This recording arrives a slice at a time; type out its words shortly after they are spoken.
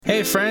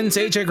Hey friends,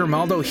 AJ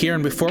Grimaldo here,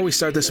 and before we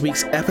start this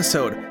week's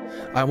episode,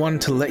 I wanted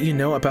to let you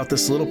know about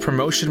this little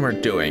promotion we're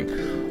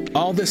doing.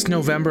 All this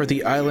November,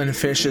 the Island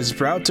Fish is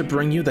proud to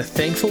bring you the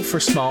Thankful for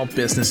Small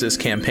Businesses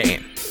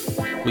campaign.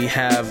 We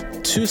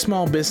have 2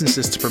 small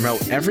businesses to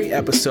promote every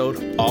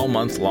episode all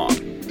month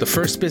long. The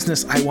first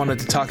business I wanted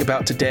to talk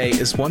about today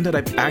is one that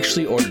I've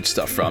actually ordered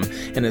stuff from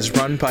and is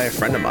run by a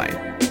friend of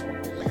mine.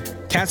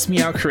 Cat's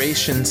Meow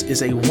Creations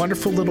is a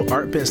wonderful little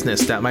art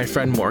business that my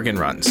friend Morgan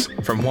runs.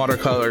 From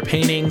watercolor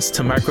paintings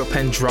to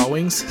micropen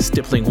drawings,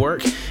 stippling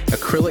work,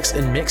 acrylics,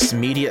 and mixed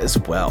media as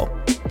well.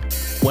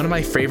 One of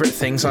my favorite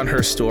things on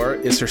her store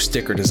is her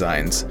sticker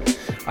designs.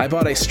 I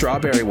bought a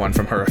strawberry one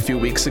from her a few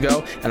weeks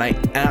ago, and I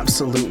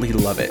absolutely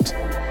love it.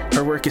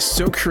 Her work is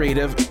so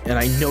creative, and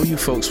I know you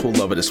folks will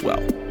love it as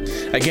well.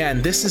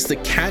 Again, this is the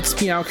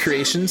Cat's Meow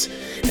Creations,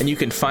 and you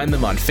can find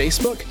them on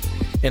Facebook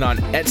and on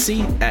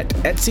Etsy at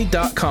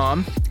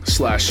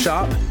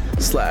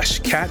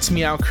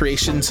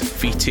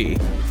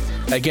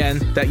etsy.com/shop/catsmeowcreationsvt. Again,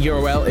 that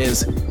URL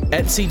is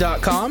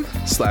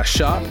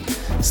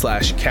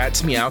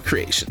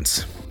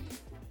etsy.com/shop/catsmeowcreations.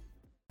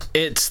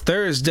 It's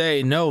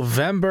Thursday,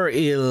 November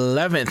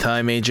 11th.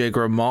 I'm AJ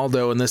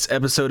Grimaldo, and this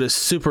episode is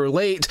super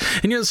late,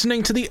 and you're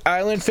listening to the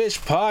Island Fish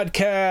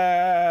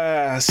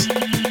Podcast.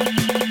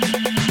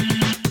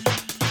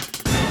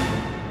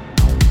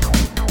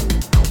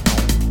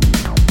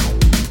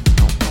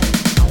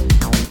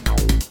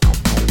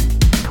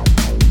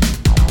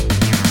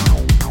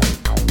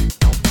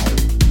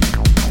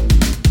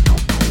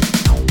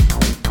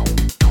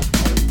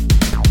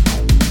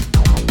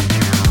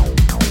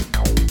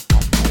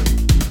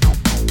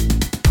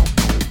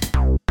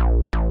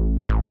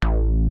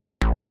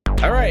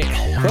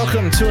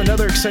 Welcome to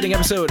another exciting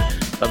episode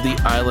of the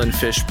Island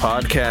Fish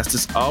Podcast.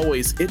 As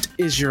always, it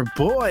is your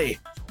boy,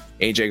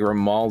 AJ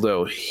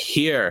Grimaldo,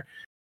 here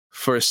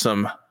for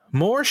some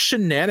more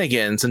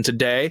shenanigans. And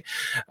today,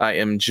 I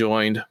am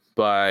joined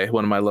by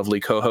one of my lovely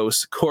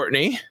co-hosts,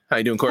 Courtney. How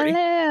you doing, Courtney?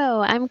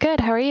 Hello, I'm good.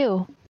 How are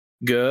you?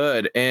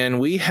 Good. And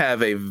we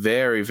have a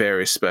very,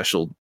 very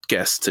special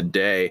guest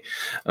today.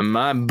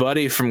 My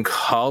buddy from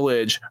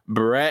college,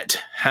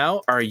 Brett.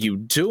 How are you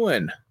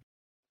doing?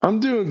 I'm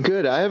doing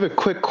good. I have a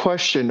quick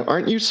question.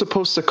 Aren't you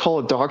supposed to call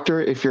a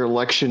doctor if your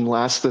election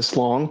lasts this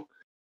long?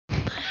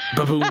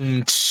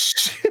 Ba-boom.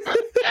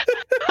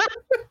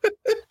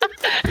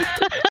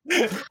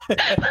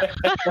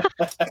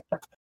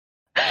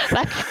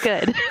 That's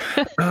good.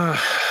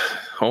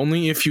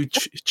 Only if you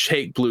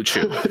take Blue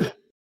Chew.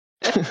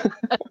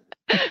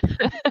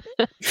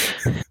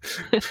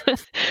 I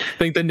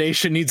think the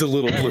nation needs a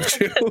little Blue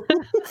Chew.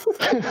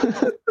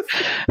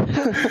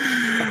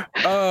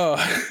 Oh,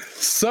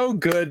 so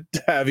good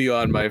to have you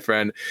on, my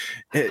friend.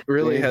 It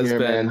really has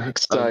been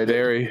a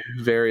very,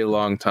 very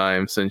long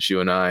time since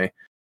you and I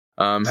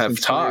have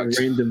talked.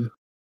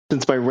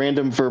 Since my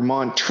random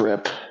Vermont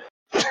trip.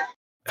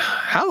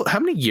 How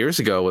many years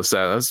ago was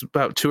that? That was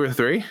about 2 or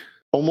 3?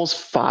 Almost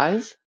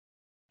 5?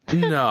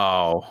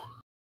 No.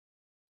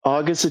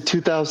 August of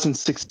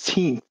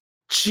 2016.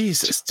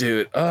 Jesus,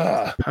 dude.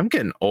 I'm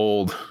getting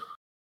old.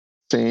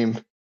 Same.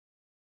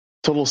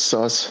 Total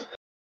sus.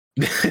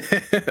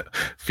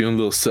 Feeling a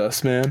little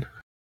sus, man.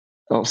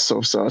 Oh,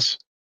 so sus.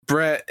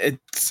 Brett,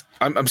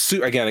 I'm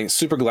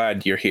super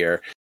glad you're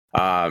here.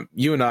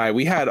 You and I,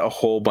 we had a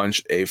whole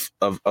bunch of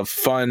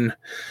fun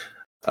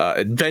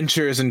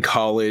adventures in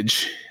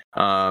college.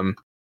 I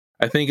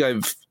think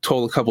I've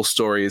told a couple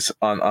stories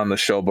on the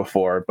show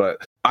before,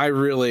 but I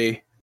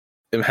really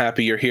am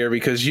happy you're here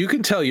because you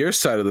can tell your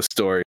side of the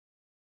story.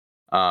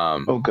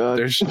 Oh God.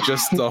 There's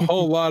just a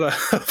whole lot of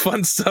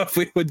fun stuff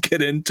we would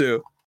get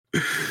into.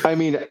 I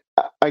mean,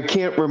 I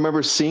can't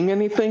remember seeing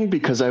anything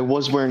because I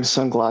was wearing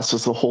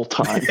sunglasses the whole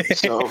time.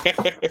 So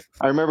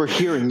I remember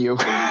hearing you.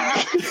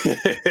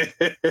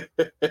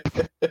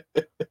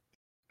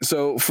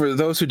 So for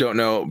those who don't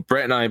know,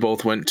 Brett and I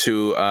both went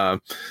to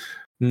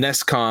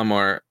NESCOM,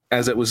 or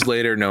as it was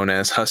later known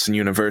as Husson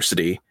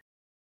University.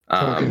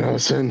 Fucking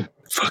Husson.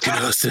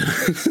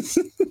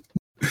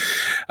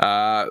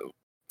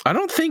 I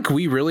don't think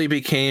we really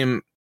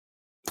became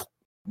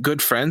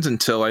good friends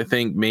until I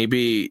think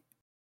maybe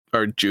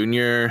our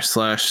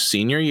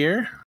junior/senior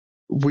year.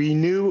 We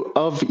knew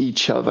of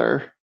each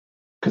other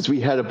because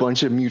we had a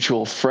bunch of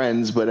mutual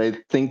friends, but I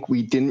think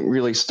we didn't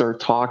really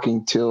start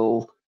talking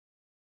till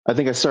I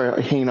think I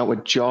started hanging out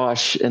with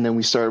Josh, and then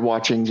we started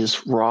watching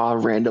just Raw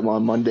random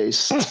on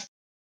Mondays.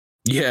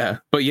 Yeah,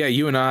 but yeah,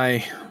 you and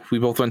I, we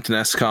both went to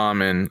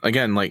NESCOM, and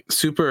again, we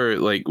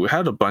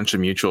had a bunch of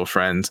mutual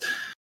friends.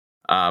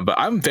 But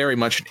I'm very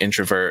much an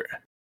introvert,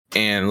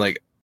 and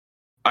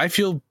I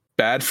feel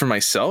bad for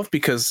myself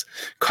because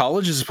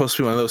college is supposed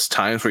to be one of those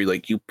times where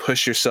you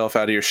push yourself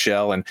out of your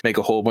shell and make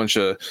a whole bunch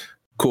of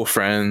cool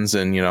friends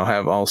and,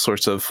 have all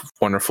sorts of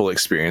wonderful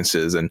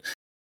experiences. And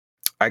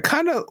I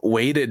kind of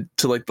waited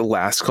to the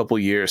last couple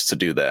years to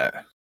do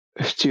that.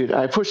 Dude,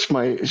 I pushed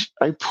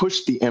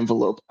the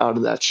envelope out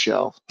of that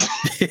shell.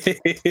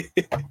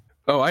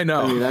 Oh, I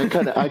know. I mean, I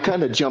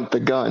kind of jumped the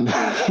gun.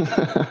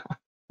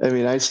 I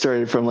mean, I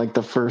started from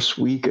the first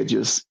week of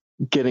just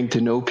getting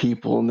to know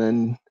people, and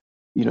then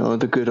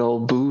the good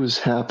old booze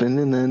happened,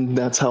 and then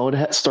that's how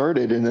it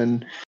started. And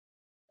then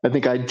I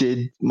think I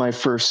did my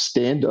first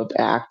stand-up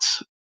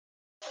act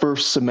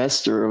first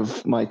semester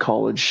of my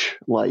college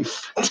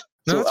life.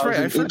 No, So that's right.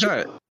 I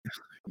forgot.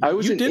 I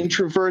was You an did.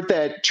 introvert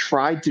that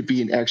tried to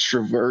be an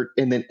extrovert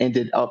and then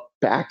ended up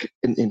back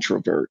an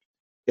introvert,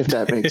 if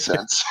that makes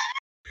sense.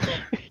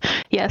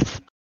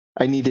 Yes.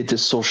 I needed to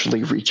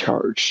socially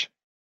recharge.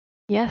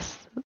 Yes.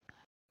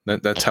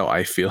 That's how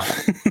I feel.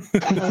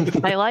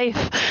 My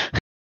life.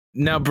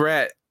 Now,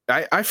 Brett,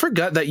 I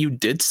forgot that you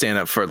did stand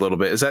up for a little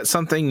bit. Is that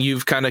something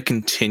you've kind of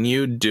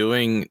continued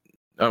doing?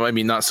 I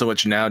mean, not so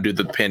much now due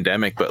to the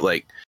pandemic, but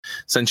like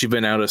since you've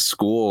been out of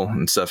school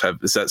and stuff,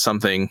 is that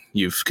something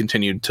you've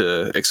continued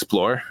to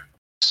explore?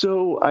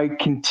 So I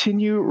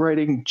continue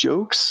writing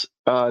jokes.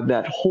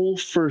 That whole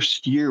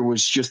first year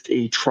was just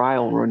a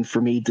trial run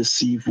for me to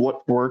see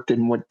what worked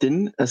and what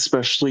didn't,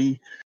 especially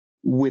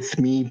with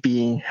me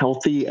being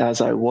healthy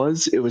as I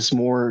was. It was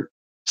more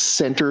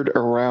centered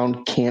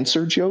around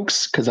cancer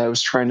jokes because I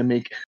was trying to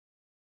make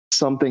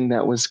something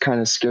that was kind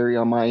of scary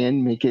on my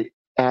end, make it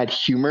add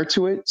humor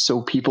to it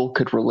so people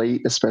could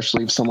relate,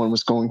 especially if someone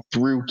was going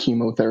through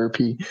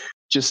chemotherapy,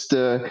 just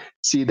to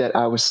see that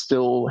I was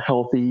still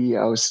healthy.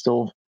 I was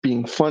still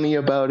being funny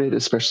about it,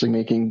 especially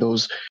making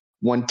those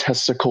one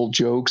testicle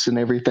jokes and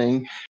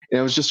everything. And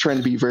I was just trying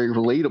to be very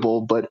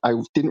relatable, but I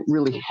didn't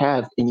really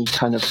have any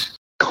kind of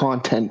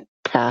content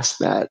past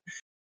that.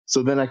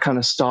 So then I kind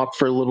of stopped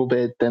for a little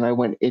bit. Then I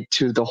went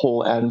into the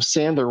whole Adam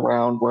Sandler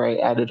round where I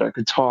added a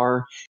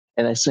guitar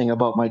and I sang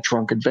about my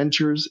drunk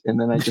adventures. And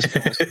then I just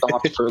kind of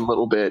stopped for a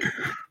little bit.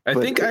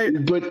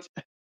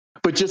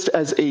 But just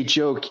as a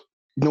joke,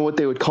 you know what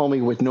they would call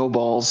me with no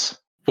balls?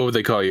 What would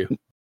they call you?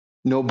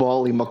 No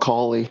Bally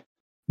Macaulay.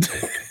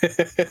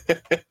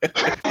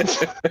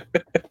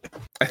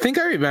 I think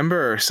I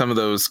remember some of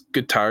those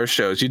guitar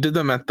shows. You did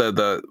them at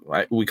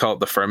we call it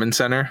the Furman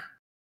Center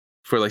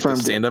for like the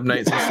stand-up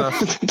nights and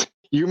stuff.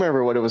 You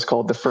remember what it was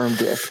called, the Firm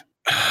Dick.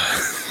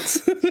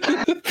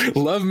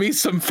 Love me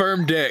some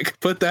firm dick.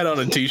 Put that on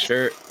a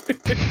t-shirt.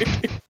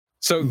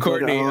 So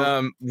Courtney,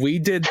 we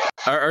did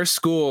our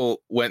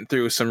school went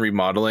through some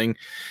remodeling,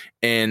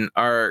 and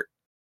our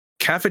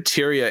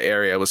cafeteria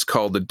area was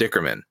called the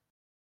Dickerman,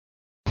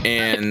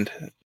 and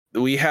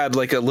we had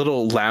like a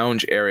little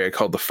lounge area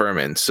called the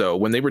Furman. So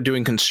when they were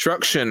doing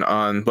construction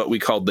on what we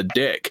called the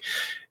Dick,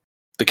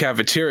 the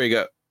cafeteria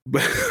got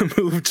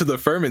moved to the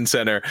Furman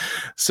Center.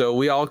 So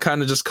we all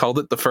kind of just called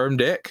it the Firm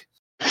Dick.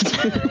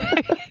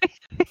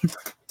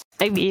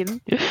 I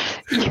mean,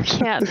 you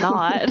can't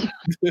not.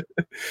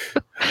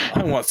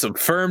 I want some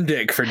firm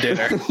dick for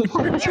dinner.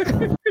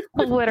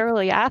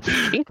 Literally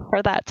asking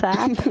for that to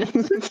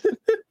happen.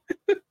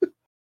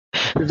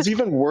 It was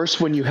even worse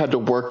when you had to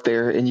work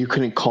there and you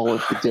couldn't call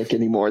it the Dick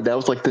anymore. That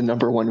was like the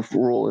number one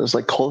rule. It was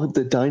like, call it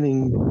the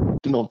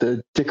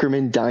the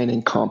Dickerman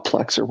Dining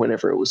Complex or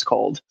whatever it was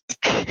called.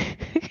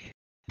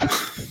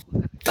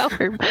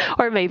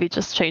 Or maybe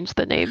just change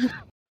the name.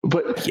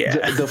 But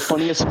yeah. the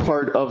funniest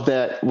part of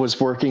that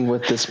was working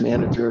with this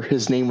manager.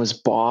 His name was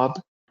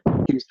Bob.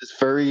 He was this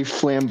very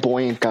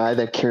flamboyant guy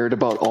that cared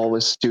about all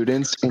his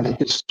students, and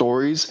his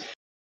stories,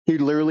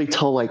 he'd literally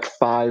tell like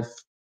 5-10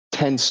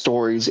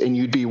 stories, and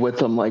you'd be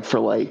with him like for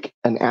like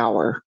an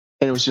hour.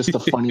 And it was just the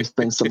funniest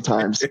thing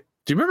sometimes. Do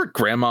you remember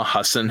Grandma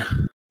Hussin?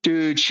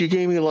 Dude, she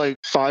gave me like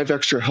 5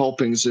 extra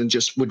helpings and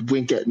just would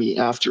wink at me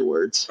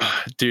afterwards.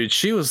 Dude,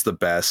 she was the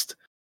best.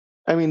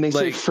 I mean, they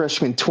say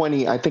freshman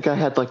 20. I think I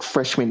had like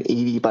freshman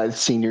 80 by the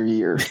senior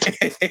year.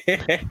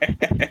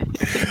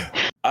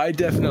 I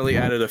definitely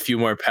added a few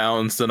more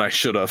pounds than I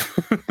should have.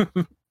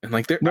 And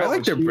like, I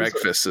like their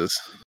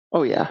breakfasts.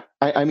 Oh, yeah.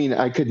 I mean,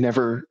 I could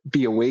never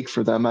be awake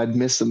for them. I'd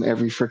miss them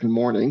every freaking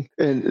morning.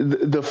 And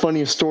the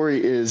funniest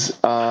story is,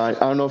 I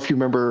don't know if you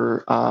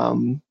remember,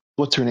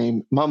 what's her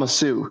name? Mama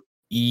Sue.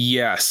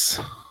 Yes.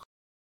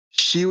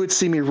 She would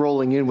see me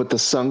rolling in with the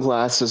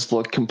sunglasses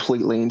look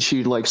completely, and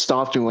she like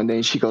stopped me one day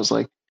and she goes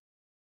like,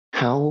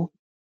 "How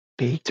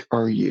baked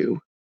are you?"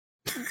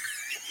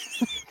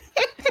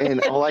 And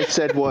all I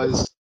said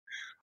was,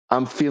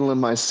 "I'm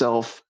feeling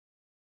myself.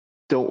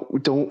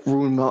 Don't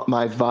ruin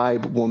my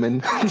vibe,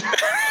 woman." I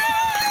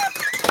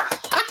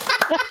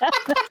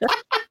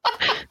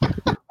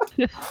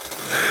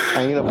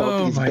ain't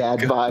about these bad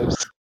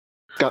vibes.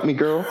 Got me,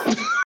 girl?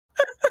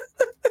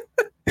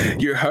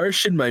 You're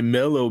harsh and my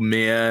mellow,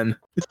 man.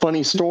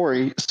 Funny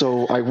story.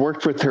 So I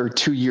worked with her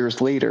 2 years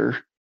later,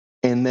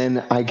 and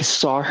then I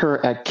saw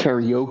her at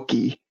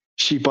karaoke.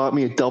 She bought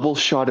me a double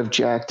shot of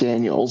Jack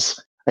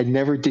Daniels. I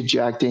never did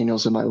Jack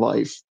Daniels in my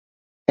life.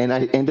 And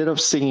I ended up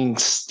singing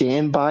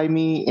Stand By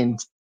Me and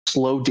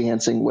slow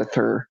dancing with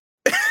her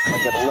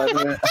like at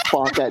 11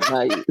 o'clock at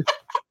night.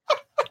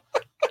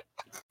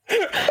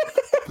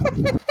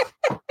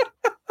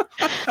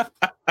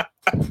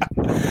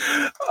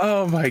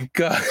 Oh my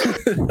god.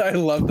 I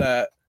love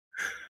that.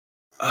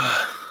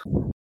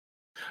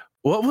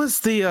 What was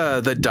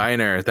the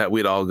diner that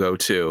we'd all go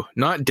to?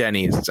 Not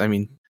Denny's. I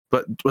mean,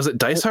 but was it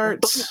Dice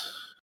Hearts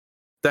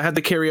that had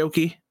the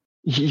karaoke?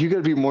 You got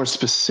to be more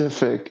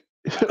specific.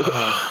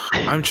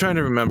 I'm trying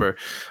to remember.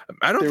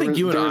 I don't think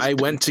you and I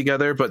went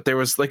together, but there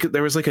was like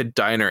a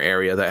diner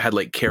area that had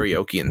like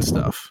karaoke and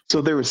stuff.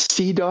 So there was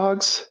Sea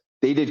Dogs.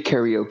 They did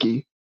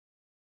karaoke.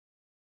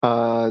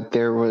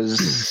 There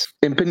was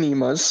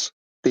Empanimas.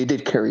 They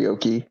did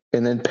karaoke,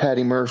 and then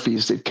Patty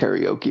Murphy's did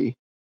karaoke.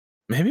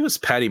 Maybe it was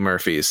Patty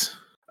Murphy's.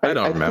 I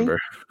don't remember.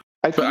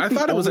 But I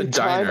thought it was a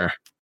diner.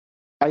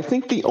 I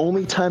think the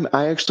only time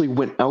I actually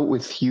went out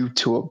with you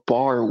to a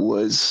bar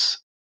was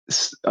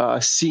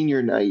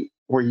senior night,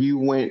 where you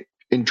went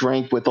and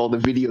drank with all the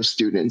video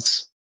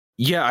students.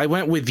 Yeah, I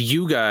went with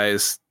you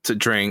guys to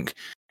drink,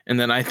 and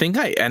then I think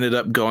I ended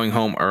up going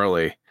home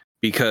early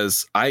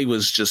because I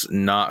was just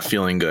not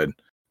feeling good.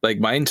 Like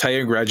my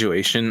entire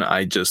graduation,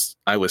 I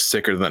was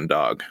sicker than a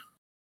dog.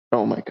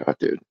 Oh my God,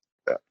 dude.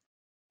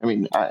 I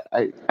mean, I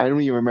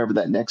don't even remember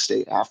that next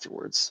day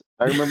afterwards.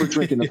 I remember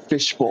drinking a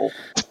fishbowl.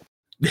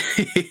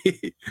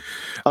 I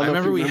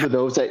remember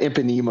those at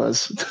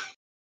Empanimas.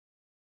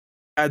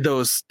 Had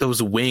those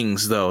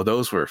wings though.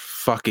 Those were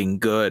fucking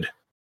good.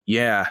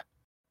 Yeah,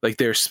 like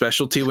their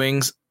specialty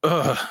wings.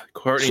 Ugh,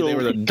 Courtney, they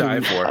were the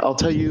die for. I'll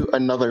tell you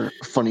another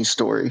funny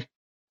story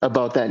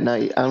about that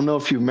night. I don't know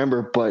if you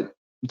remember, but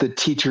the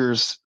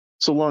teachers.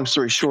 So long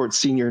story short,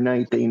 senior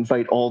night, they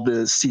invite all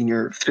the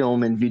senior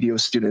film and video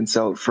students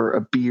out for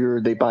a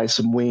beer. They buy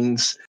some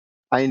wings.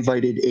 I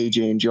invited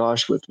AJ and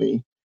Josh with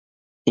me.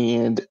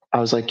 And I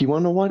was like, you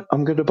want to know what?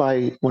 I'm going to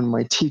buy one of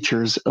my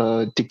teachers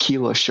a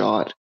tequila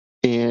shot.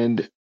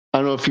 And I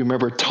don't know if you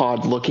remember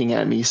Todd looking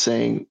at me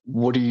saying,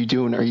 what are you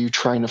doing? Are you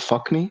trying to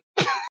fuck me?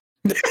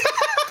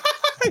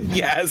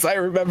 Yes, I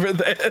remember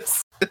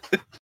this.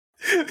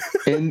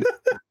 and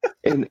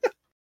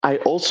I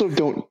also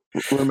don't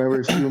remember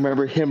if you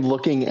remember him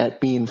looking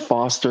at me and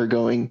Foster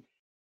going,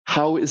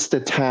 how is the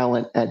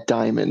talent at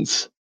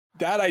Diamonds?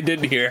 That I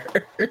didn't hear.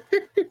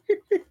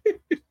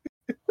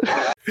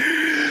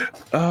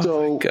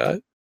 Oh my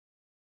God.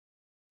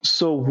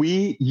 So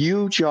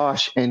you,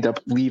 Josh, end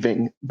up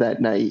leaving that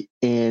night,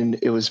 and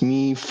it was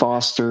me,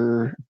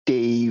 Foster,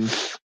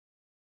 Dave,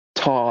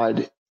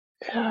 Todd,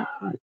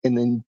 and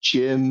then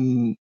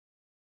Jim.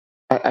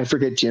 I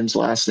forget Jim's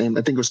last name.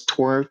 I think it was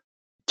Tor.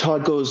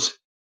 Todd goes,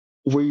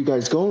 where are you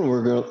guys going?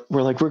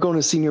 We're going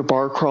to senior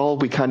bar crawl.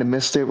 We kind of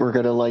missed it. We're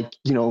gonna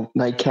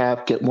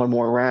nightcap, get one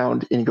more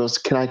round. And he goes,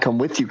 can I come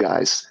with you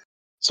guys?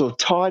 So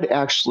Todd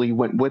actually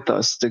went with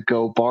us to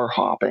go bar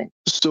hopping.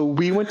 So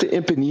we went to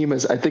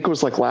Empanimas. I think it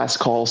was like last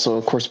call. So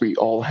of course we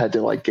all had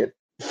to like get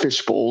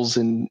fish bowls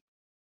and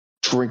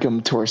drink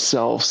them to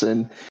ourselves.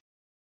 And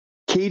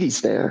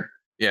Katie's there.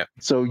 Yeah.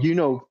 So,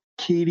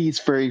 Katie's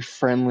very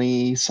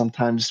friendly.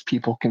 Sometimes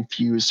people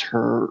confuse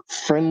her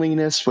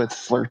friendliness with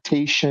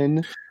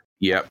flirtation.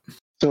 Yep.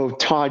 So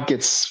Todd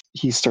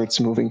starts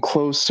moving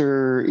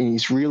closer, and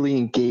he's really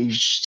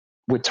engaged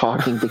with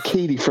talking to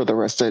Katie for the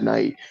rest of the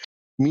night.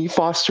 Me,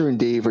 Foster, and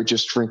Dave are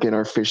just drinking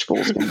our fish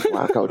bowls and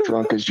blackout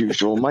drunk as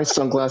usual. My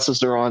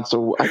sunglasses are on,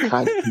 so I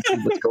kind of can see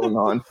what's going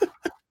on.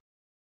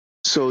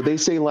 So they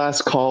say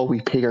last call, we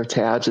pay our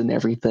tabs and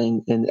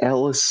everything. And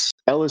Ellis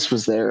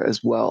was there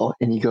as well.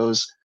 And he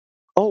goes,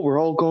 oh, we're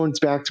all going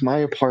back to my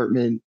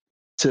apartment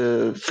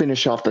to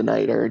finish off the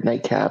night, our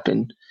nightcap.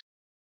 And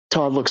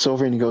Todd looks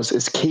over and he goes,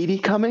 is Katie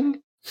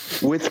coming?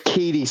 With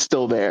Katie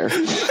still there.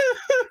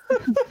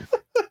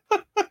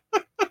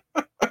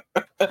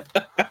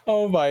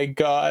 Oh my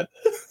God.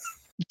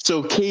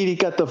 So Katie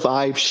got the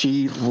vibe.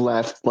 She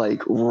left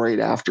like right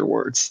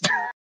afterwards.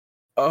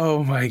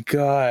 Oh my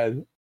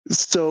God.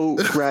 So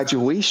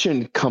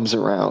graduation comes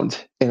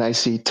around and I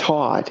see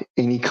Todd,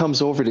 and he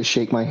comes over to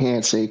shake my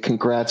hand, say,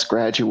 congrats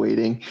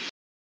graduating.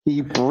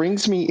 He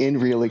brings me in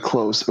really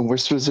close and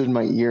whispers in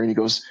my ear, and he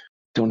goes,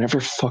 don't ever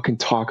fucking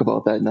talk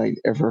about that night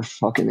ever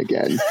fucking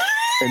again.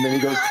 And then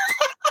he goes,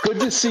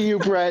 good to see you,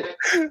 Brett.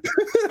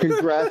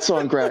 Congrats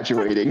on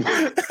graduating.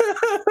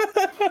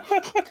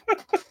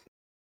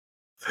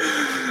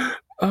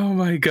 Oh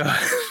my God.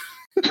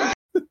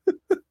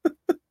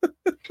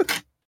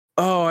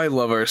 Oh, I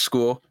love our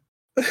school.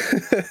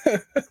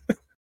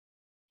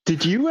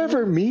 Did you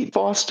ever meet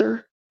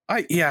Foster?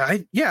 Yeah.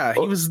 He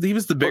was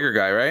the bigger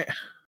guy, right?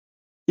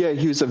 Yeah,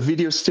 he was a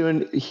video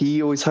student.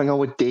 He always hung out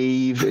with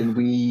Dave, and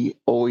we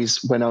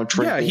always went out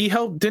drinking.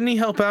 Yeah, didn't he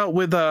help out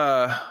with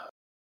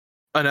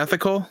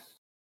Unethical? Or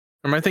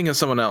am I thinking of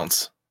someone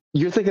else?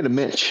 You're thinking of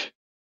Mitch.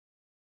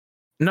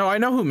 No, I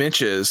know who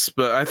Mitch is,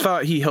 but I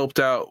thought he helped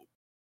out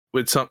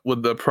with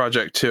the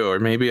project too, or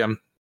maybe I'm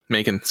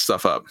making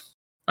stuff up.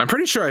 I'm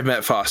pretty sure I've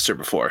met Foster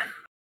before.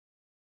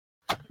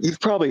 You've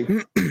probably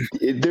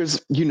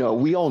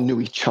we all knew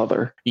each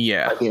other.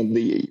 Yeah. At the end of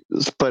the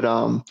years,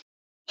 but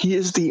he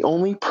is the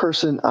only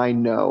person I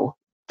know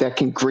that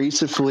can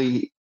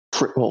gracefully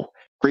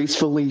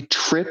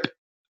trip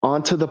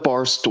onto the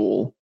bar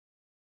stool,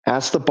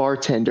 ask the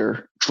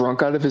bartender,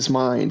 drunk out of his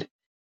mind,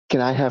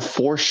 can I have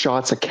 4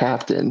 shots of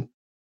Captain?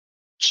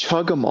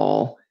 Chug them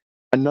all.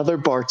 Another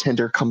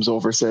bartender comes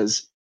over,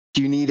 says,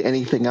 do you need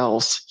anything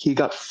else? He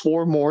got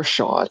 4 more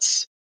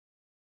shots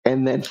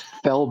and then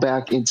fell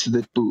back into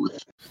the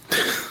booth.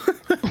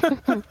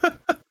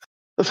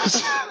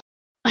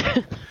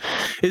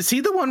 Is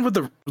he the one with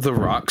the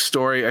rock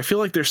story? I feel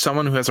like there's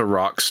someone who has a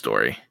rock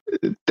story.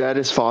 That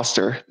is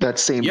Foster. That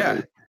same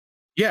night.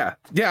 Yeah.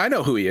 I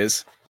know who he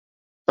is.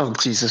 Oh,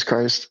 Jesus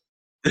Christ.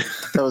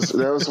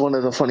 That was one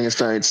of the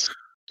funniest nights.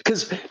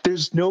 Because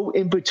there's no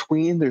in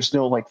between. There's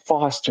no like,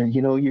 Foster,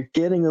 you're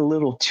getting a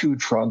little too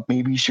drunk.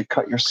 Maybe you should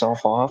cut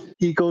yourself off.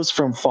 He goes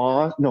from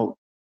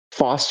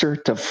Foster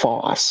to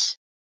Foss.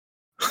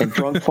 And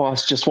drunk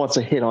Foss just wants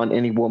to hit on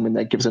any woman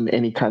that gives him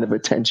any kind of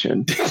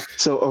attention.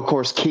 So, of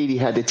course, Katie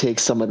had to take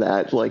some of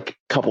that like a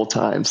couple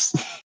times.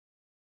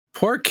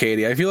 Poor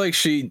Katie. I feel like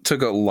she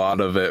took a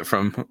lot of it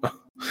from,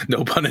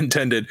 no pun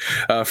intended,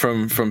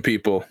 from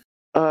people.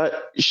 One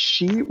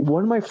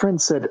of my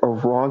friends said a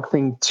wrong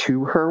thing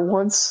to her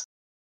once,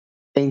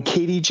 and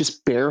Katie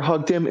just bear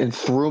hugged him and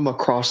threw him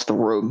across the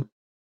room.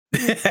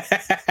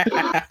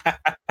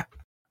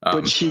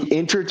 But she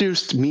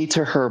introduced me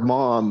to her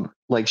mom.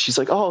 Like, she's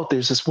like, oh,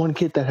 there's this one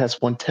kid that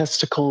has one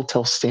testicle,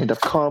 tells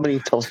stand-up comedy,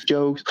 tells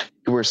jokes,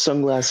 he wears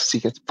sunglasses,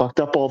 he gets fucked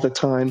up all the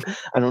time.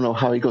 I don't know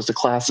how he goes to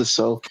classes.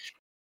 So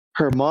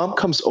her mom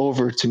comes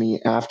over to me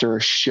after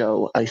a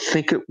show. I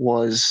think it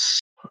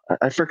was,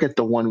 I forget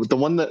the one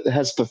that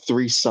has the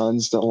three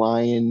sons, the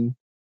lion.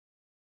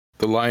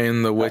 The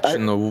lion, the witch,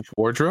 and the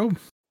wardrobe?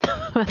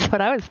 That's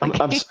what I was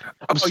thinking. I'm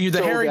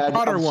the Harry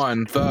Potter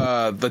one,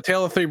 the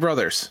Tale of Three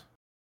Brothers.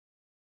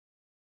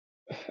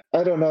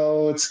 I don't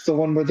know. It's the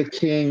one where the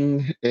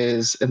king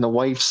is and the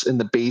wife's in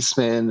the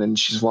basement and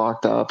she's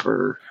locked up.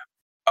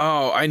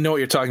 Oh, I know what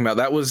you're talking about.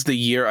 That was the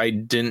year I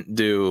didn't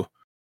do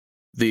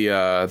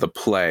the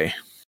play.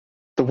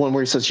 The one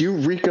where he says, "You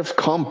reek of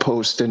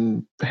compost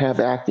and have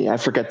acne." I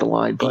forget the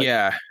line, but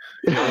yeah,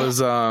 it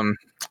was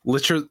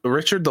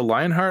Richard the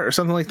Lionheart or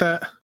something like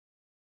that.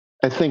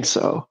 I think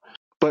so.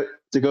 But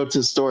to go to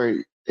the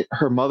story,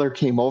 her mother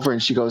came over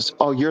and she goes,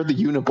 "Oh, you're the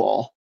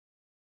Uniball."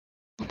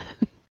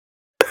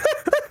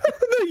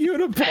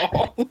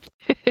 Uniball.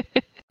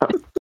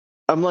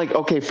 I'm like,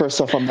 okay, first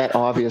off, I'm that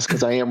obvious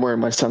because I am wearing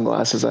my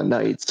sunglasses at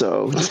night.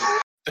 So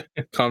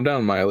calm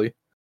down, Miley.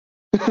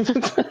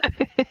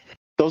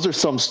 Those are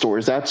some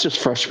stories. That's just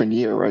freshman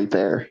year right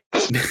there.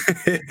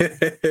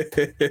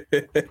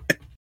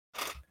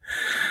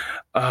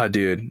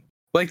 Dude.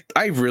 Like,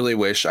 I really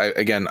wish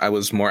I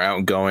was more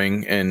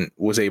outgoing and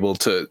was able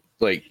to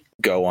like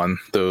go on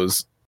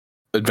those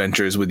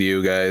adventures with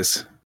you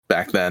guys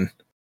back then.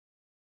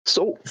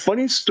 So,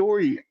 funny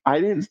story.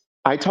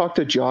 I talked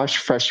to Josh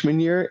freshman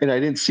year and I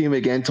didn't see him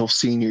again until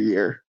senior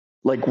year.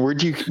 Like,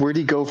 where'd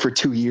he go for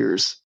 2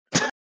 years?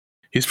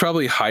 He's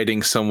probably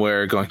hiding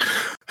somewhere going,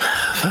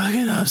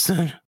 fucking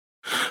Austin,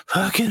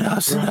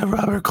 that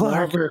Robert Clark.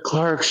 Robert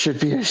Clark should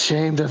be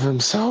ashamed of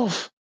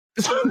himself.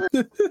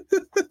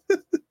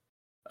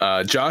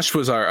 Josh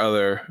was our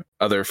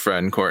other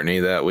friend, Courtney,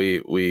 that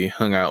we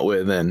hung out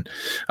with, and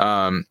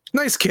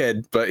nice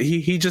kid, but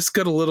he just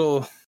got a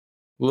little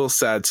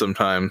sad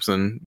sometimes,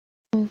 and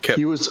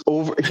he was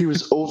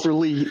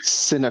overly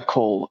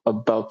cynical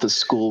about the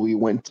school we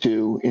went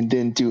to and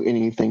didn't do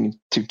anything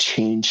to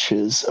change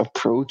his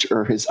approach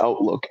or his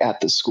outlook at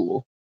the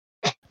school.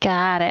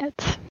 Got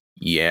it.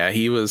 Yeah,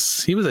 he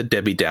was a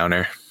Debbie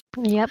Downer.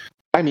 Yep.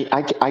 I mean,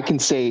 I can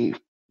say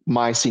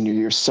my senior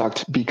year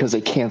sucked because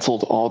they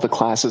canceled all the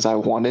classes I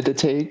wanted to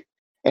take,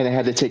 and I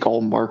had to take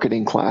all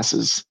marketing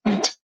classes.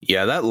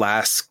 Yeah,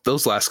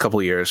 those last couple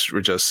of years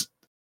were just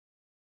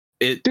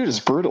Dude, it's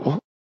brutal.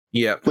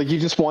 Yeah, like you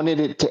just wanted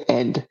it to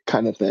end,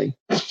 kind of thing.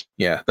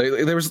 Yeah,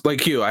 there was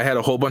like you. I had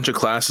a whole bunch of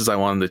classes I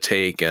wanted to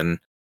take, and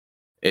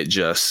it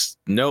just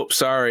nope,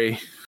 sorry,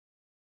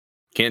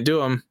 can't do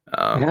them.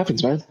 It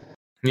happens, man.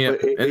 Yeah,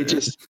 but it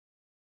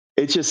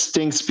just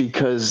stinks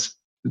because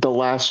the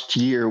last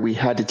year we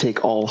had to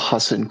take all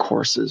Husson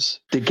courses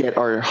to get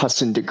our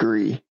Husson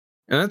degree.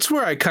 And that's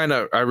where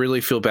I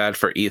really feel bad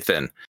for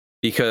Ethan,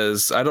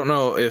 because I don't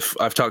know if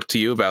I've talked to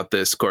you about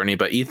this, Courtney,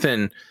 but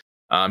Ethan,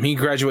 he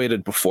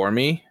graduated before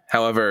me.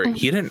 However,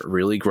 he didn't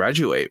really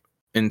graduate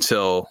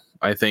until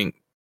I think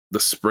the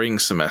spring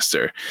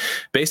semester.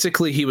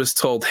 Basically, he was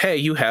told, hey,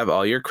 you have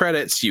all your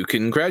credits, you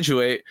can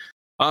graduate.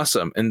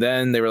 Awesome. And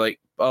then they were like,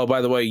 oh,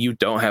 by the way, you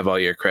don't have all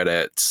your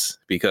credits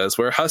because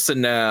we're Husson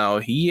now.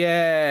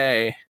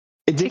 Yay.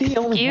 Did he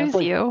only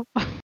have you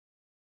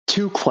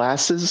 2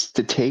 classes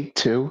to take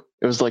too?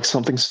 It was like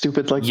something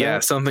stupid like that? Yeah,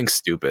 something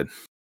stupid.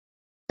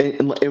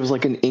 It was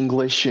like an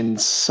English and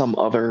some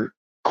other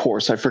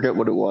course. I forget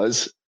what it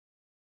was.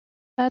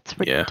 That's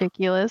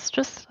ridiculous.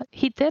 Just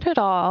he did it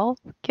all.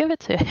 Give it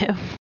to him.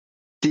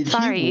 Did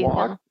he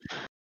walk?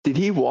 Did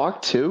he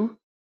walk too?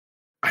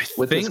 I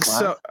think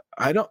so.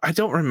 I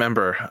don't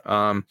remember.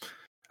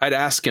 I'd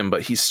ask him,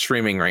 but he's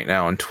streaming right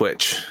now on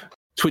Twitch.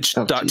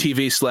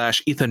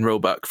 Twitch.tv/Ethan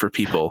Roebuck for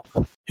people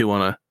who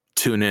want to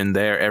tune in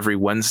there every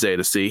Wednesday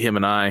to see him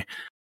and I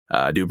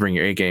do Bring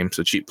Your A Game.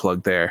 So cheap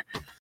plug there.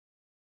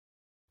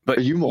 But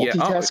are you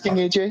multitasking,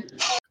 AJ?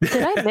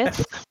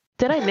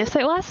 Did I miss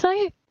it last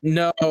night?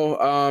 No,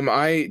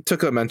 I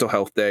took a mental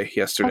health day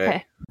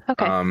yesterday.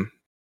 Okay.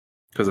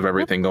 Because of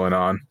everything going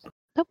on.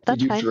 Nope, that's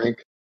Did you fine.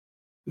 drink?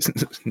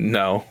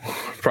 No,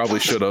 probably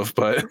should have,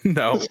 but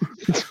no.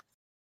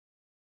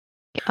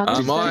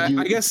 Well,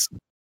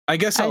 I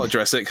guess I'll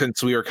address it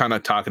since we were kind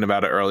of talking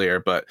about it earlier.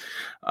 But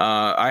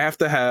I have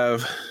to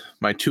have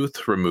my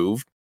tooth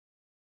removed,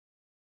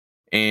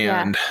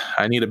 and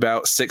I need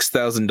about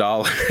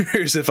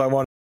 $6,000 if I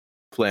want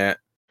to plant.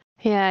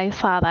 Yeah, I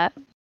saw that.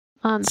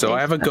 So I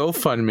have a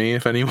GoFundMe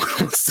if anyone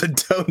wants to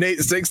donate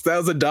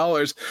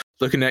 $6,000.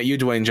 Looking at you,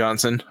 Dwayne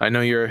Johnson. I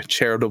know you're a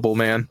charitable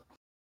man.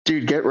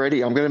 Dude, get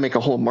ready. I'm going to make a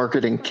whole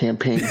marketing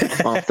campaign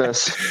off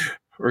this.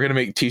 We're going to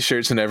make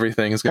t-shirts and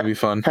everything. It's going to be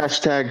fun.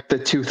 Hashtag the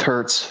tooth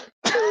hurts.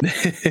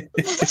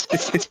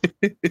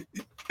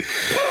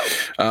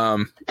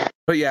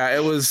 But yeah,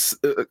 it was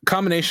a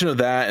combination of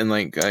that and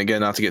like,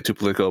 again, not to get too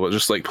political, but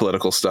just like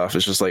political stuff.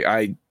 It's just like,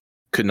 I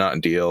could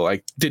not deal.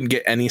 I didn't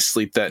get any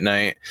sleep that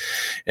night.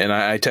 And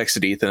I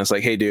texted Ethan. It's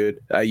like, hey dude,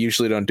 I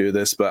usually don't do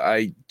this, but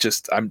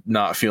I'm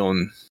not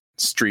feeling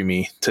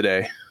streamy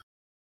today.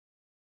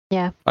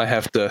 Yeah. I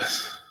have to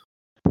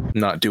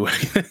not do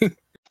anything.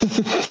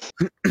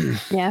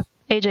 Yeah.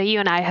 AJ, you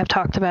and I have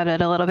talked about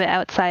it a little bit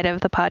outside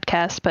of the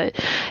podcast, but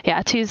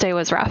yeah, Tuesday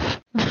was rough.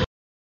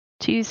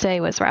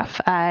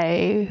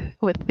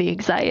 With the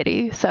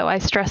anxiety. So I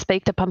stress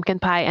baked a pumpkin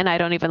pie and I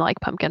don't even like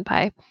pumpkin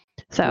pie.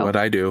 So what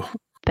I do.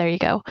 There you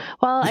go.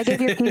 Well, I gave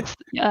your piece.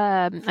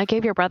 I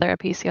gave your brother a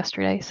piece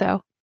yesterday.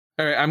 So.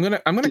 All right, I'm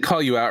gonna call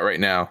you out right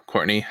now,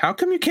 Courtney. How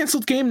come you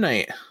canceled game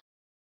night?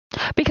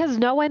 Because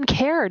no one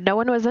cared. No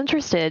one was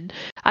interested.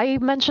 I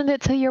mentioned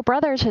it to your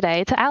brother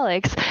today, to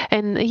Alex,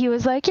 and he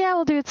was like, "Yeah,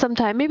 we'll do it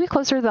sometime, maybe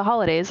closer to the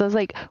holidays." I was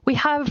like, "We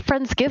have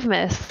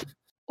Friendsgivmas."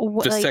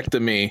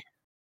 Vasectomy.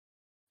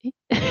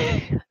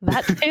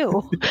 That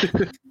too.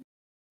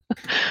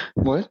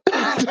 What?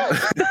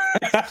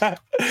 I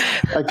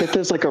get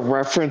there's like a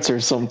reference or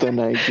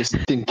something I just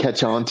didn't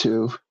catch on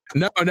to.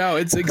 No,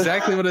 it's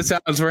exactly what it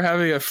sounds. We're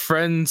having a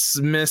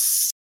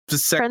Friendsgivmas.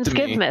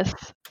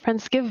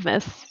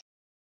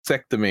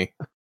 Vasectomy.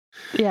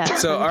 Yeah.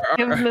 So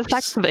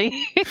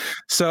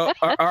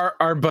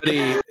our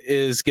buddy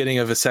is getting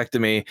a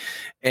vasectomy,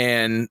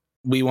 and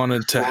we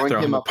wanted to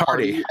throw him a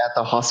party at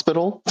the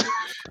hospital.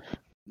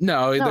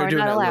 No, they're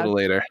doing it a little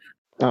later.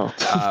 Oh.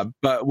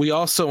 But we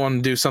also want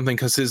to do something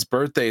because his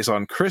birthday's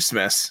on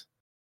Christmas.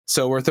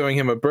 So we're throwing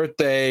him a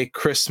birthday,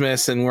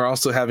 Christmas, and we're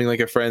also having like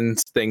a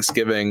friend's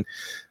Thanksgiving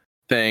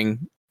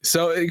thing.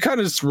 So it kind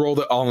of just rolled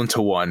it all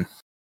into one.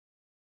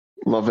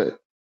 Love it.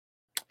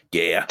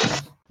 Yeah.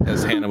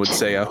 As Hannah would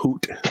say, a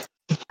hoot.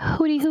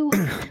 Hooty hoo.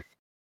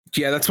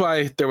 Yeah, that's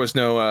why there was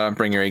no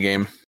Bring Your A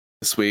game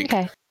this week.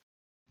 Okay.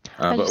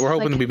 But we're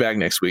hoping to be back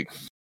next week.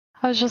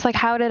 I was just like,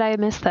 how did I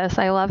miss this?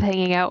 I love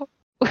hanging out.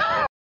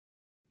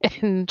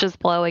 And just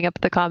blowing up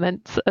the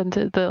comments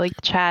into the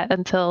chat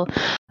until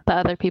the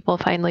other people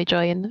finally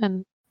join.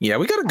 And yeah,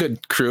 we got a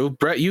good crew.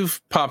 Brett,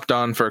 you've popped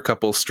on for a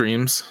couple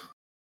streams.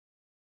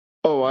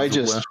 Oh, I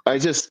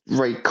just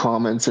write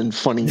comments and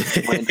funny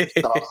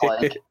stuff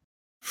like.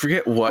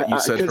 Forget what you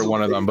said for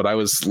one of them, but I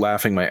was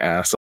laughing my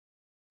ass off.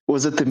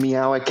 Was it the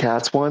Meow at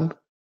Cats one?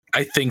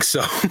 I think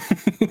so.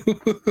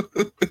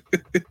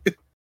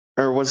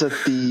 Or was it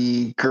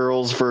the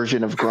girls'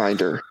 version of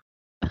Grindr?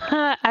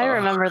 I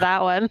remember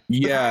that one.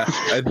 Yeah,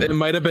 it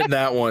might have been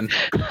that one.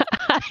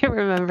 I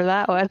remember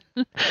that one.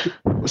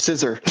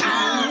 Scissor.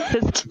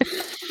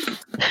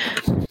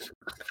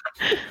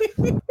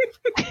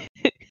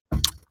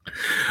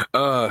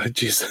 Oh,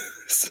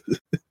 Jesus.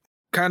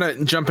 Kind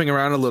of jumping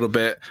around a little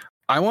bit.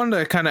 I wanted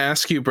to kind of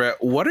ask you, Brett,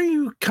 what are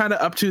you kind of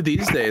up to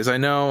these days? I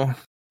know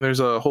there's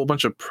a whole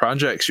bunch of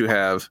projects you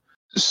have.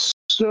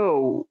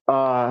 So,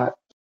 I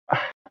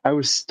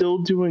was still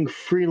doing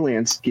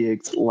freelance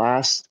gigs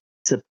last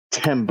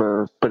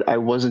September, but I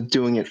wasn't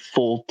doing it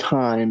full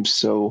time.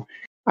 So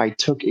I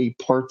took a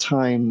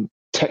part-time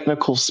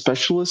technical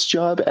specialist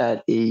job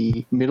at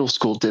a middle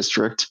school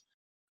district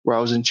where I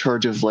was in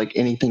charge of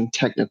anything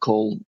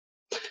technical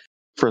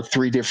for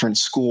 3 different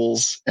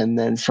schools. And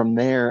then from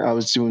there, I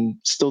was doing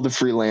still the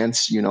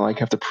freelance, I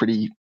kept a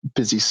pretty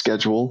busy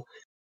schedule.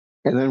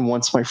 And then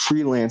once my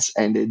freelance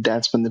ended,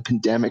 that's when the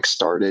pandemic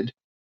started.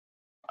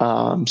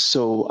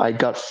 So I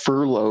got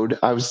furloughed.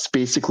 I was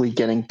basically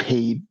getting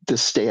paid to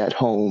stay at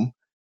home.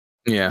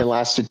 Yeah. It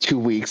lasted 2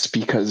 weeks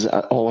because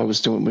all I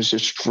was doing was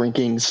just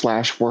drinking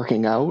 /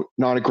 working out.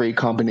 Not a great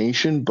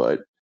combination,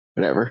 but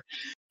whatever.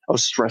 I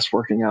was stress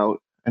working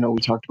out. I know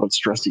we talked about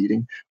stress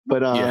eating,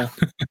 but yeah.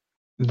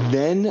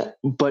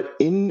 But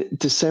in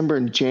December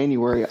and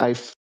January, I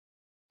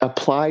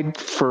applied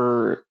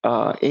for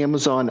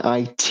Amazon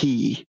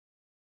IT,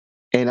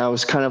 and I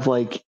was kind of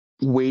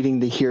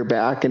waiting to hear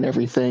back and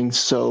everything.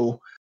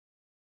 So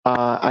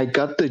I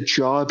got the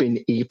job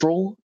in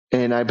April,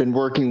 and I've been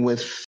working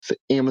with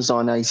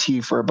Amazon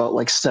IT for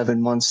about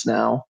 7 months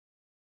now.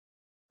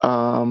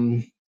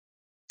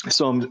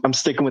 So I'm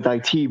sticking with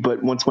IT,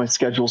 but once my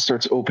schedule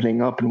starts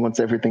opening up and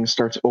once everything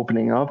starts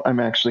opening up, I'm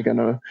actually going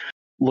to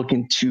look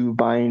into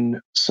buying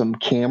some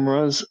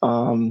cameras.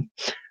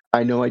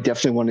 I know I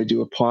definitely want to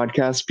do a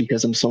podcast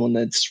because I'm someone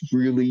that's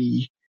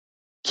really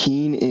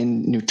keen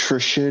in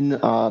nutrition,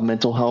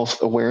 mental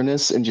health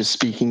awareness, and just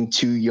speaking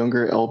to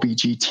younger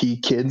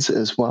LBGT kids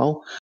as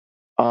well.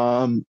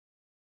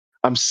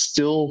 I'm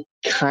still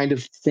kind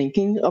of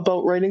thinking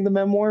about writing the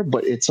memoir,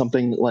 but it's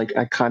something like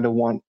I kind of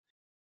want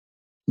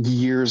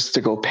years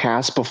to go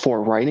past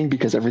before writing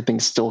because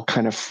everything's still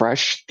kind of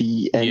fresh.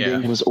 The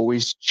ending was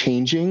always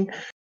changing.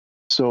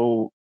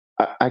 So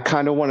I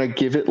kind of want to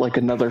give it like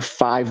another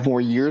 5 more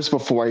years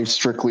before I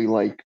strictly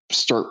like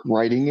start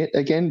writing it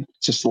again,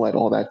 just to let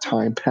all that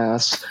time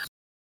pass.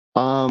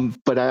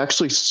 But I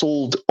actually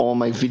sold all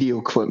my video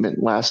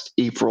equipment last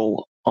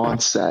April on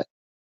set.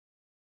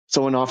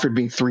 Someone offered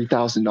me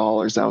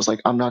 $3,000. I was like,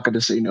 I'm not going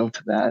to say no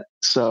to that.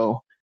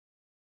 So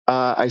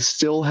I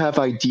still have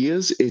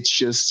ideas. It's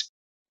just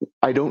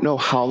I don't know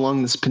how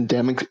long this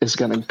pandemic is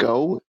going to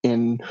go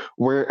and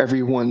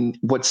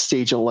what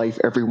stage of life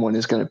everyone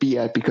is going to be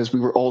at, because we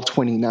were all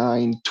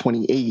 29,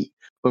 28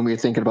 when we were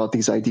thinking about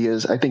these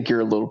ideas. I think you're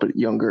a little bit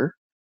younger.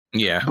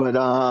 Yeah. But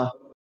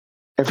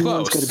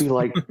everyone's going to be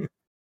like,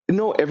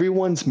 no,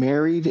 everyone's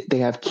married. They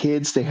have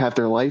kids. They have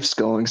their lives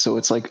going. So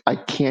it's like, I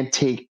can't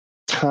take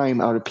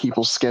time out of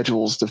people's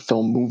schedules to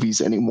film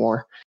movies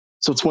anymore.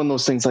 So it's one of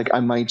those things like I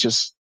might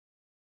just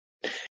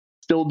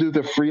still do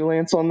the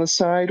freelance on the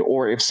side,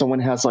 or if someone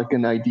has like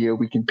an idea,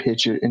 we can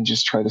pitch it and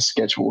just try to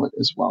schedule it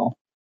as well,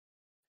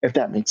 if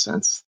that makes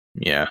sense.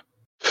 Yeah.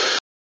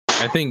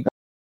 I think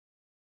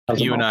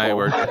you and I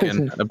were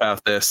talking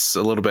about this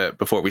a little bit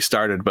before we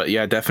started, but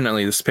yeah,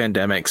 definitely this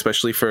pandemic,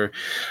 especially for,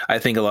 I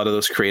think a lot of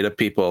those creative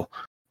people,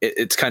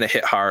 it's kind of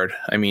hit hard.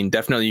 I mean,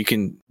 definitely you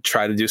can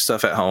try to do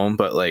stuff at home,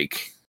 but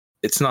like,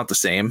 it's not the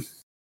same.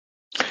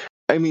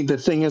 I mean, the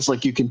thing is,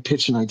 like, you can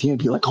pitch an idea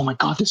and be like, oh my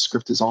God, this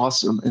script is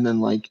awesome. And then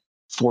like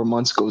 4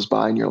 months goes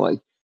by and you're like,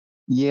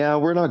 yeah,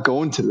 we're not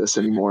going to this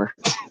anymore.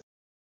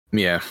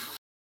 Yeah.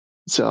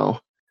 So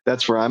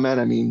that's where I'm at.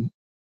 I mean,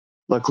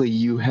 luckily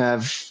you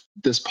have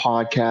this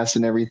podcast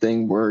and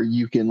everything where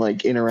you can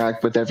like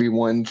interact with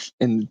everyone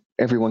and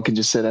everyone can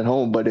just sit at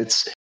home. But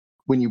it's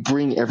when you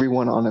bring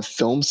everyone on a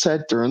film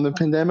set during the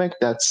pandemic,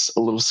 that's a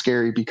little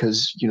scary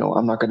because, you know,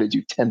 I'm not going to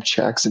do temp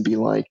checks and be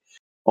like,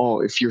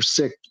 oh, if you're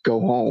sick, go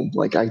home.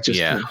 Like, I just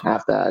can't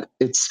have that.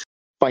 It's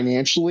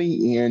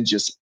financially and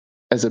just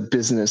as a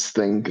business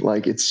thing,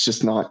 like, it's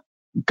just not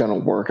going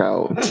to work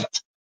out.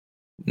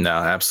 No,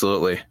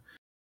 absolutely.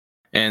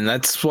 And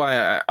that's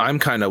why I'm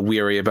kind of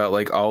weary about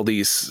like all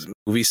these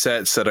movie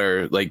sets that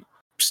are like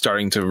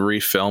starting to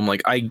refilm.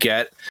 Like, I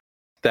get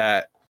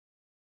that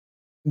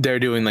they're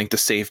doing like the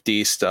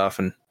safety stuff,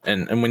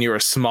 and when you're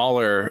a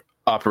smaller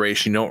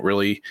operation, you don't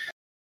really,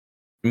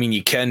 I mean,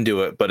 you can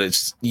do it, but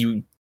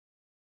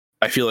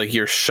I feel like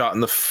you're shot in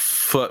the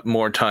foot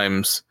more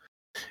times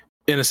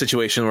in a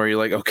situation where you're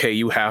like, okay,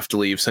 you have to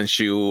leave since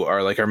you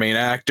are like our main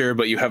actor,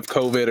 but you have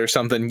COVID or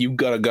something, you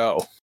gotta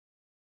go.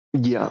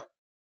 Yeah.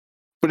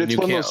 But it's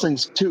one of those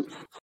things too.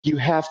 You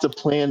have to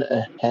plan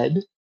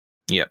ahead.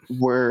 Yeah.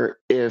 Where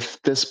if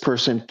this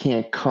person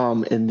can't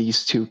come and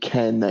these two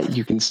can, that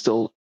you can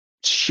still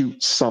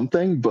shoot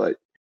something. But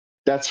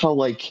that's how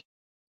like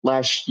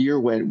last year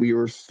when we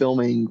were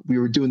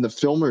doing the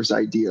filmer's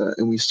idea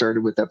and we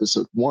started with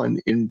episode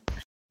 1 and,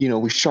 you know,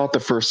 we shot the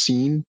first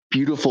scene,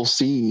 beautiful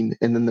scene.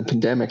 And then the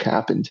pandemic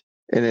happened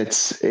and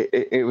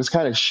it was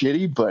kind of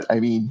shitty, but I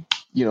mean,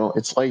 you know,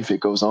 it's life, it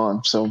goes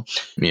on. So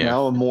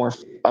now I'm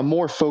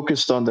more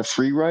focused on the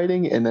free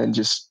writing and then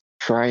just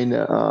trying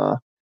to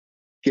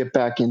get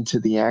back into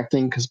the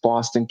acting because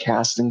Boston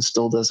Casting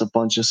still does a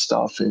bunch of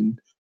stuff and,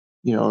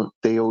 you know,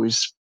 they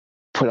always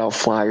put out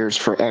flyers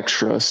for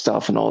extra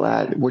stuff and all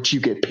that, which you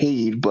get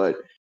paid, but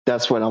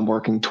that's what I'm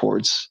working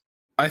towards.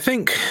 I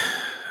think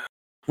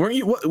weren't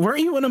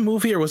you in a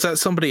movie or was that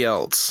somebody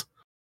else?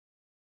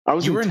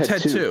 You were in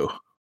Ted 2.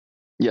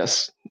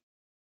 Yes.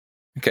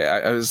 Okay,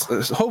 I was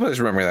hoping I was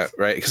remembering that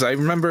right because I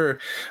remember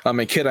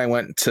a kid I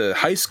went to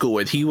high school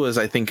with. He was,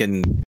 I think,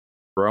 in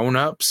Grown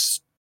Ups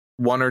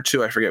 1 or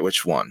 2. I forget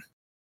which one,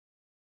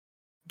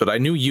 but I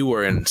knew you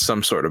were in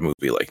some sort of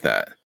movie like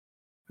that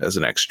as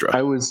an extra.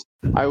 I was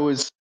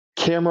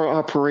camera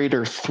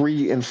operator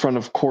 3 in front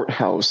of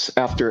courthouse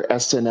after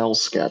SNL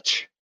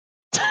sketch.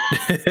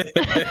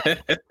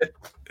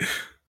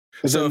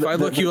 So if I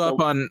look you up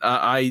on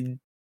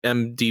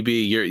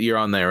IMDb, you're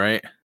on there,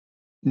 right?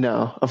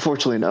 No,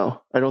 unfortunately,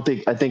 no.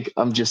 I think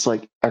I'm just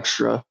like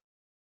extra.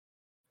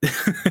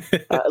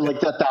 Like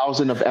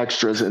 1,000 of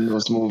extras in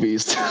those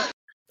movies.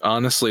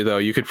 Honestly, though,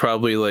 you could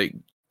probably like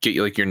get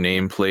like your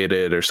name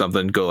plated or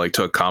something. Go like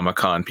to a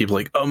Comic-Con. People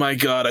like, oh my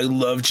God, I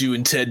loved you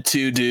in Ted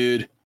 2,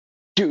 dude.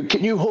 Dude,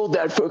 can you hold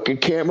that fucking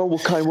camera?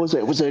 What kind was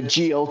that? Was it a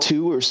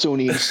GL2 or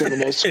Sony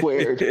 7S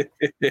squared?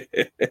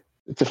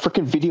 It's a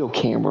freaking video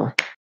camera.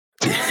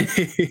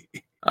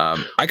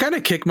 I kind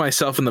of kick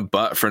myself in the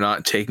butt for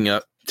not taking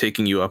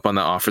you up on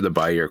the offer to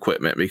buy your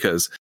equipment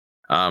because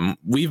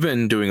we've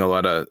been doing a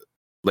lot of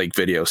like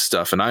video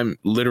stuff and I'm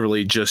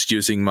literally just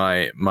using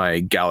my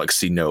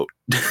Galaxy Note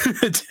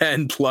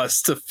 10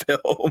 Plus to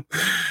film.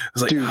 I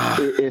was like,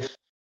 dude,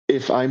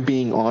 if I'm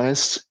being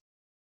honest,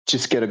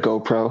 just get a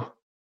GoPro.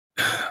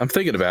 I'm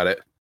thinking about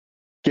it.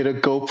 Get a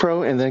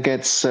GoPro and then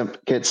get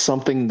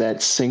something that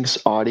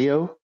syncs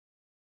audio.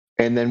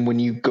 And then when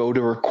you go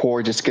to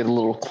record, just get a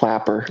little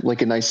clapper,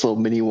 like a nice little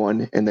mini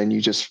one, and then you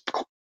just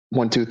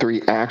 1, 2,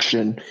 3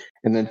 action,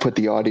 and then put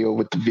the audio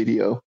with the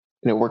video,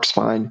 and it works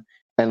fine.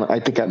 And I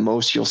think at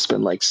most you'll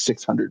spend like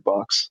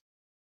 $600.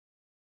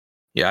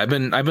 Yeah, I've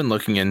been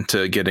looking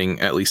into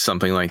getting at least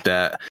something like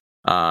that.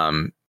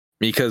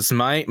 Because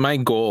my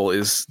goal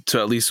is to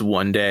at least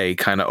one day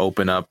kind of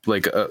open up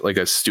like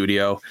a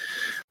studio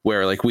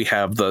where like we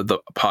have the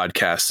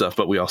podcast stuff,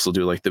 but we also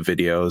do like the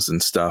videos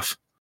and stuff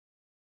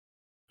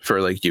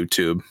for like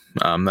YouTube.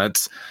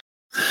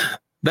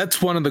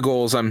 That's one of the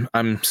goals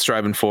I'm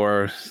striving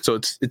for. So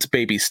it's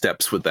baby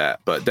steps with that,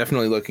 but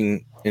definitely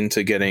looking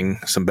into getting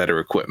some better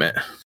equipment.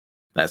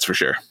 That's for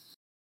sure.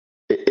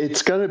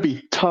 It's gonna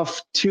be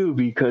tough too,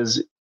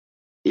 because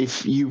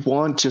if you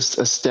want just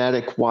a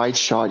static wide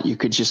shot, you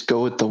could just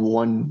go with the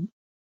one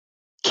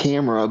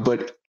camera,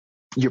 but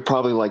you're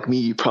probably like me,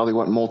 you probably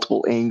want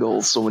multiple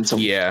angles. So when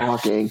someone's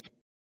talking,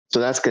 so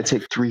that's going to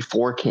take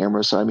 3-4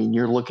 cameras. So, I mean,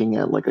 you're looking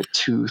at like a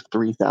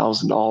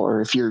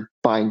 $2,000-$3,000 if you're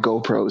buying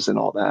GoPros and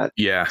all that.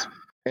 Yeah.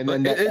 And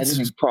then that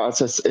editing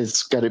process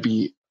is got to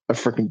be a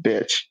freaking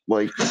bitch.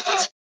 Like,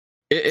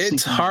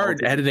 it's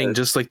hard editing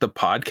just like the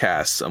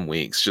podcast some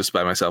weeks just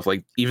by myself.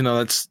 Like, even though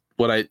that's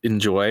what I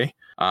enjoy.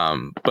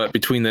 But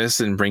between this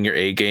and Bring Your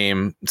A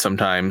Game,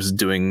 sometimes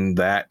doing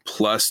that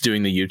plus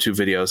doing the YouTube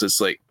videos, it's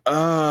like,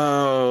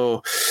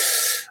 oh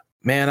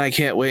man, I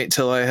can't wait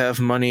till I have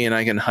money and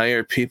I can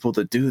hire people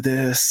to do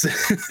this.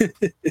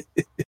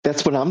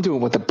 That's what I'm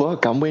doing with the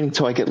book. I'm waiting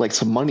till I get like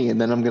some money,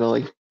 and then I'm gonna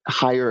like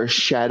hire a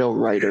shadow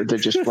writer to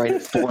just write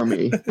it for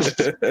me.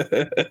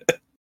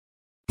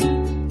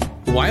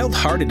 Wild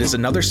Hearted is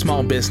another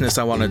small business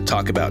I wanted to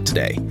talk about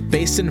today.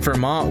 Based in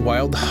Vermont,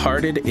 Wild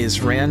Hearted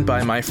is ran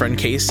by my friend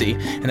Casey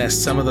and has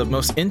some of the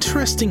most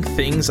interesting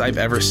things I've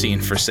ever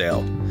seen for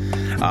sale.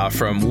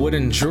 From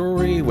wooden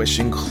jewelry, which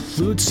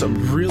includes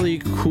some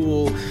really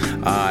cool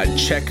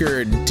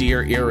checkered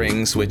deer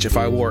earrings, which if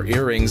I wore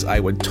earrings, I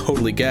would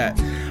totally get,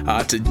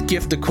 to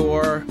gift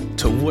decor,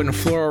 to wooden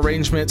floral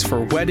arrangements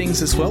for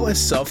weddings, as well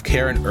as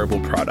self-care and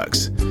herbal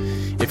products.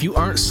 If you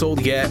aren't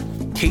sold yet,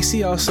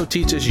 Casey also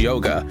teaches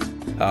yoga,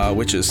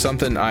 which is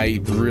something I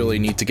really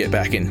need to get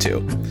back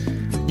into.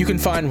 You can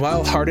find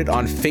Wild Hearted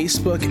on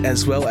Facebook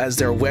as well as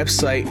their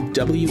website,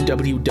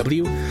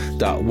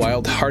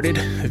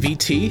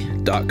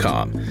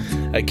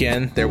 www.wildheartedvt.com.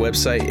 Again, their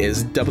website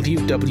is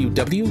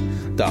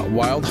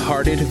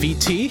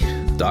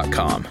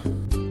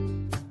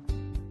www.wildheartedvt.com.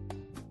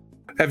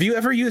 Have you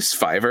ever used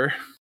Fiverr?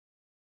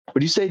 What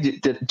do you say?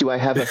 Do I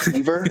have a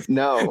fever?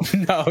 No.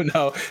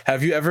 No.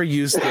 Have you ever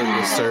used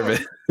the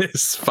service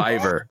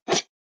Fiverr?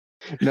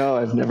 No,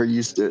 I've never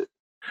used it.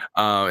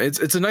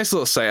 It's a nice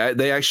little site.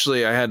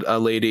 I had a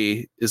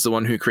lady is the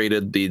one who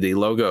created the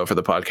logo for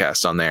the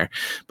podcast on there,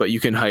 but you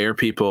can hire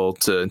people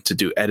to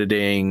do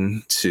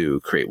editing, to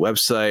create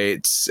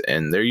websites,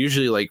 and they're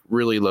usually like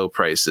really low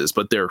prices,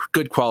 but they're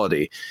good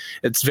quality.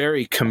 It's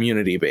very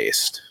community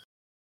based.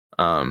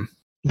 No,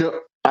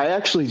 I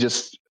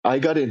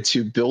got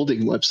into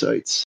building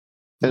websites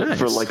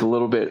for like a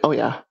little bit. Oh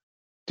yeah,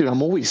 dude,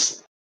 I'm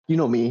always, you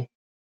know me,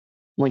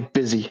 I'm like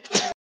busy.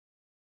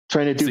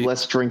 Trying to do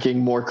less drinking,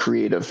 more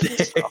creative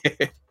stuff.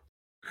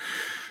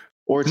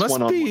 Or it's must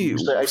be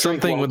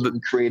something with the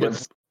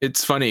creative.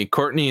 It's funny.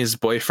 Courtney's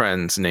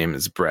boyfriend's name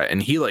is Brett,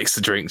 and he likes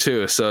to drink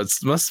too. So it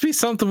must be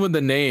something with the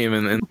name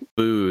and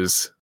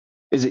booze.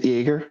 Is it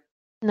Jaeger?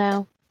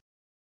 No.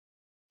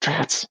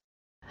 Trats.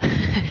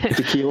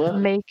 Tequila?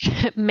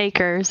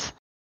 Makers.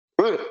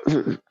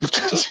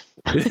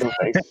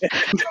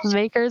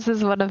 Makers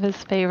is one of his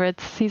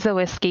favorites. He's a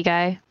whiskey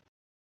guy.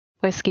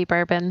 Whiskey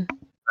bourbon.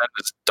 That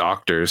is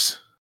Doctors.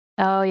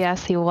 Oh,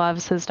 yes, he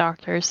loves his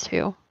Doctors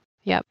too.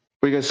 Yep.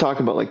 What are you guys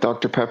talking about? Like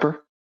Dr.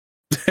 Pepper?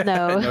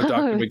 No. No,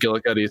 Dr.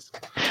 McGillicuddy's.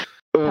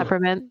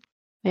 Peppermint.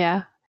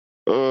 Yeah.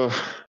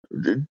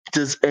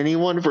 Does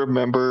anyone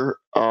remember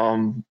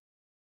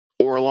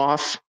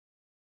Orloff?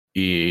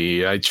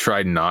 Yeah, I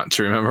tried not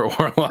to remember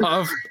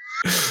Orloff.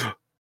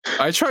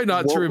 I tried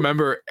not to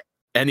remember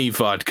any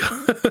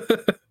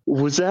vodka.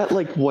 Was that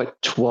like,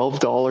 what,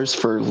 $12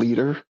 for a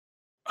liter?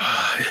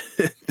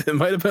 It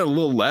might have been a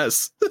little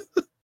less,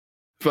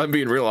 if I'm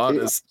being real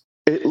honest.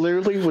 It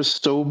literally was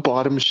so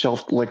bottom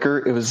shelf liquor,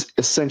 it was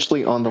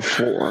essentially on the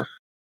floor.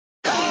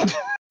 Do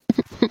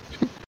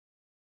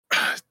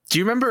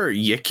you remember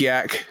Yik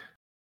Yak?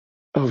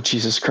 Oh,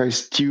 Jesus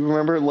Christ. Do you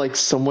remember like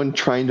someone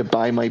trying to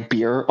buy my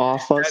beer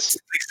off us? That's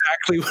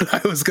exactly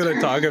what I was going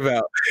to talk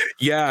about.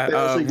 Yeah.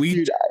 Like,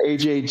 dude,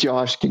 AJ,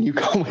 Josh, can you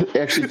come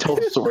actually tell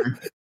the story?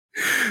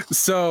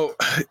 So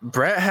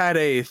Brett had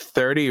a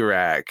 30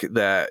 rack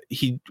that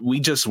we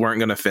just weren't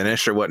going to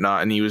finish or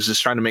whatnot, and he was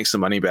just trying to make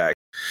some money back.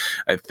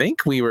 I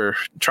think we were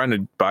trying to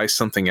buy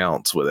something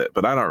else with it,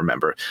 but I don't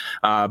remember.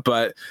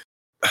 But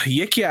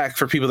Yik Yak,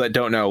 for people that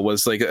don't know,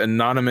 was like an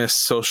anonymous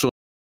social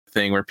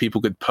thing where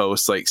people could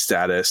post like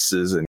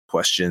statuses and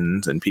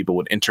questions and people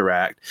would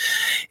interact.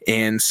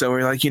 And so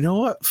we're like, you know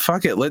what?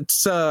 Fuck it.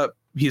 Let's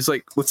he's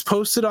like, let's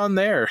post it on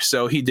there.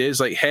 So he did. He's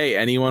like, hey,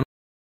 anyone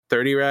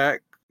 30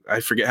 rack? I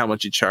forget how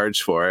much he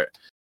charged for it.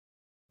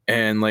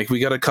 And like we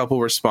got a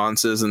couple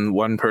responses and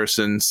one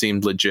person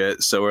seemed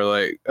legit. So we're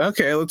like,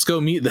 okay, let's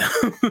go meet them.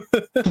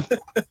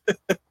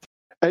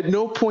 At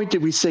no point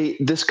did we say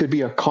this could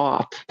be a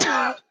cop.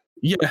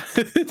 Yeah.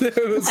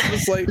 It was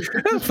just like,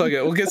 oh, fuck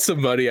it. We'll get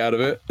some money out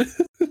of it.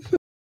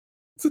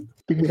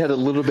 We had a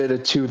little bit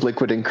of too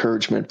liquid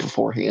encouragement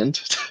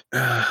beforehand.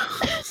 That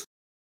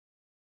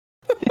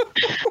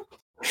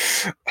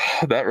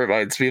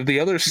reminds me of the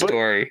other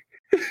story.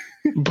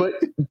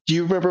 But do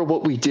you remember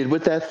what we did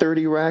with that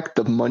 30 rack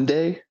the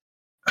Monday?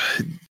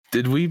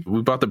 Did we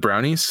bought the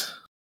brownies?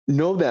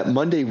 No, that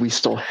Monday we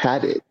still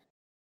had it.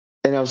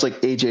 And I was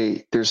like,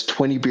 AJ, there's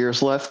 20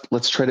 beers left.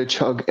 Let's try to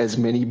chug as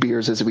many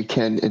beers as we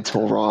can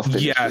until Raw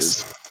finishes.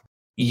 Yes.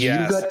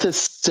 Yes. You got to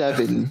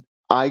 7.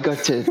 I got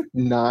to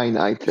 9,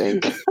 I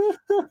think.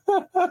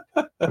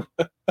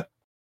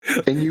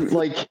 And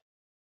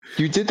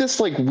you did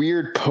this like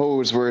weird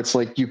pose where it's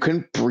like you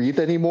couldn't breathe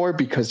anymore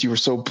because you were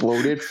so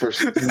bloated for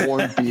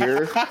warm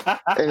beer.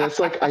 And it's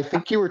like, I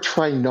think you were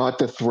trying not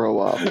to throw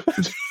up.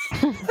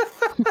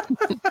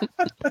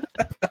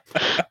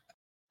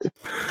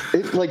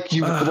 We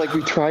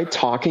tried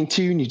talking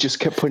to you and you just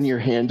kept putting your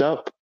hand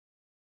up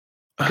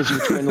because you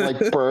were trying to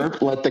like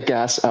burp, let the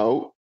gas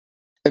out.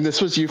 And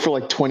this was you for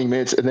like 20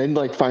 minutes. And then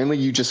like finally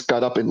you just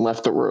got up and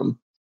left the room.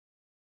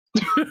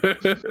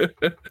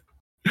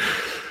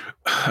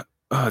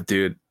 Oh,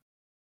 dude.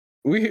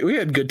 We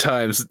had good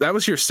times. That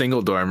was your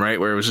single dorm, right?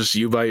 Where it was just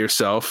you by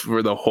yourself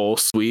for the whole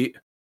suite.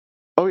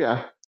 Oh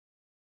yeah.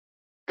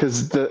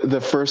 Because the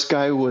first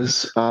guy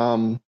was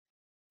all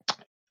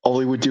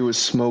he would do was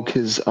smoke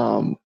his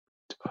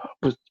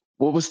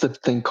what was the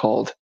thing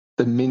called?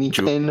 The mini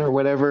pen or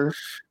whatever?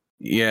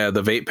 Yeah,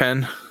 the vape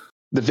pen.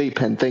 The vape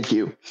pen, thank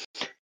you.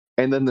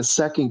 And then the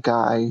second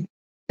guy,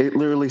 it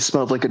literally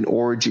smelled like an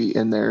orgy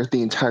in there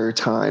the entire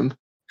time.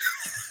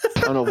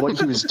 I don't know what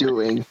he was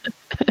doing.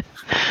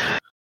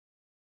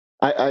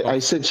 I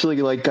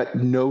essentially like got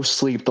no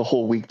sleep the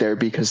whole week there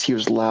because he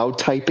was loud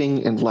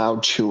typing and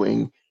loud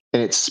chewing,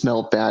 and it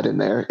smelled bad in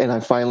there. And I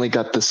finally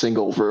got the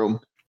single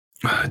room.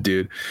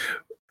 Dude,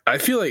 I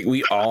feel like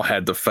we all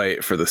had to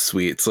fight for the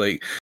suites.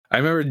 Like, I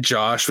remember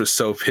Josh was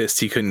so pissed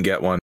he couldn't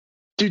get one.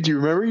 Dude, do you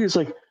remember? He was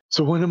like,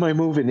 so when am I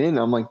moving in?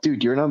 I'm like,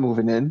 dude, you're not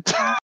moving in.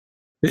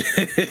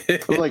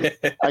 I'm like,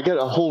 I got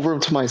a whole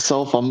room to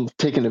myself. I'm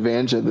taking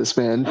advantage of this,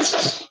 man.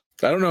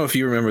 I don't know if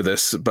you remember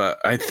this, but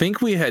I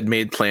think we had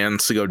made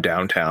plans to go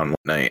downtown one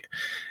night.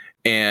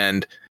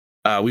 And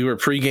we were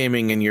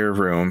pre-gaming in your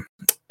room.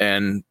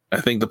 And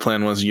I think the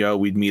plan was,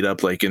 we'd meet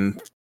up like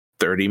in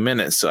 30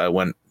 minutes. So I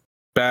went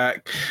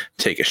back,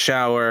 take a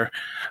shower.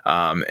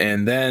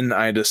 And then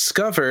I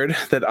discovered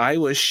that I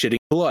was shitting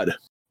blood.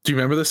 Do you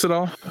remember this at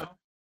all?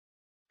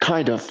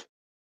 Kind of.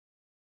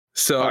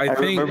 So I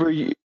think remember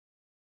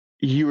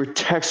you were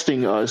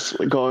texting us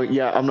going,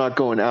 yeah, I'm not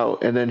going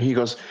out. And then he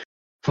goes,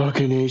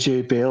 fucking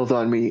AJ bailed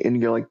on me.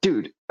 And you're like,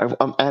 dude,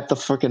 I'm at the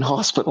freaking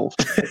hospital.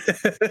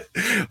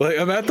 Like,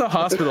 I'm at the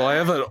hospital. I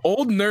have an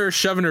old nurse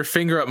shoving her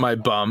finger up my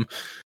bum.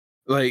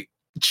 Like,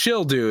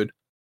 chill, dude.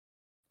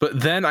 But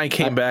then I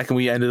came back and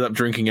we ended up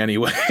drinking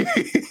anyway.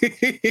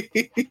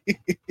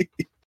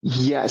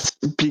 Yes,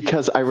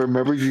 because I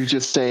remember you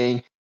just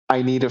saying,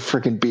 I need a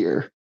freaking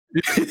beer.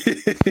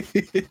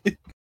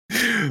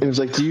 It was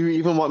like, do you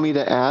even want me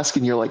to ask?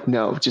 And you're like,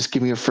 no, just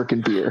give me a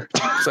freaking beer.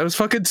 So I was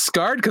fucking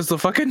scarred because the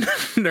fucking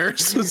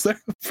nurse was there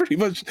pretty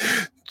much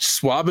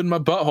swabbing my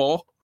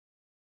butthole.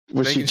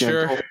 Was she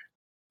gentle?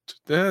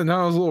 No, it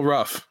was a little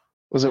rough.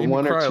 Was it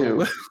one or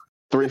two?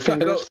 3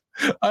 fingers?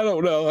 I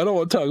don't know. I don't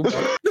want to talk about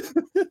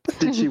it.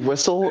 Did she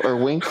whistle or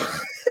wink?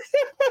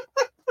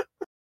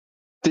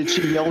 Did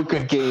she yell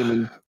good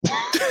game?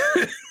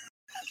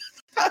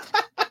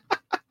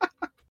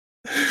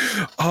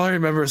 All I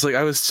remember is like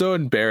I was so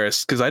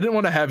embarrassed because I didn't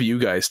want to have you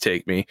guys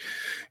take me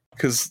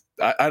because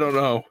I don't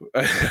know.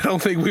 I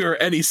don't think we were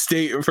any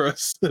state for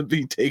us to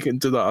be taken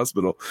to the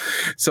hospital.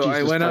 So Jesus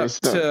I went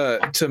Christ,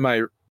 up to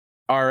my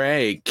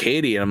RA,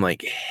 Katie, and I'm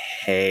like,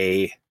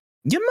 hey,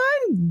 you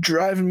mind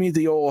driving me to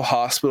the old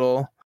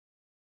hospital?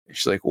 And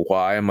she's like,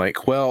 why? I'm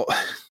like, well,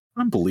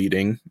 I'm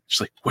bleeding.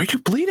 She's like, where are you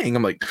bleeding?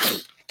 I'm like,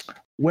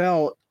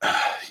 well,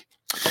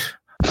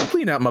 I'm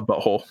bleeding out my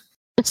butthole.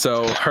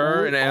 So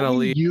her and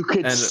Annalise... You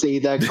could say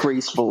that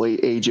gracefully,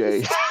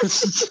 AJ.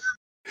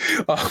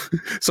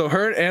 So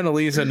her and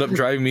Annalise ended up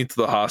driving me to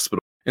the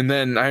hospital. And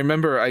then I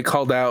remember I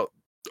called out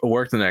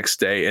work the next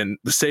day and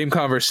the same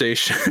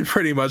conversation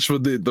pretty much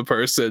with the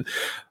person.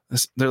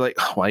 They're like,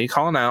 oh, why are you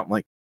calling out? I'm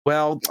like,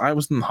 well, I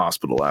was in the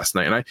hospital last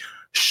night and I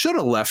should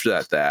have left it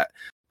at that.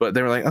 But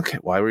they were like, okay,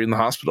 why were you in the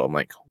hospital? I'm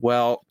like,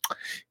 well,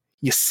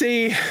 you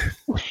see,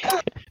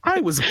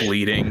 I was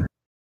bleeding.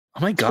 Oh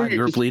my God, you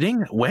were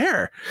bleeding?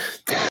 Where?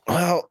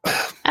 Well,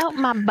 out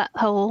my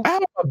butthole.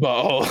 Out my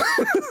butthole.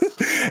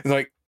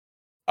 Like,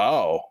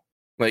 oh,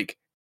 like,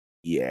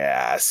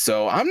 yeah,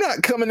 so I'm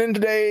not coming in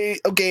today.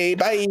 Okay,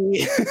 bye.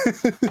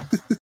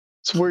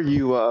 It's where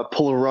you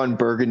pull a Ron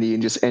Burgundy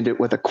and just end it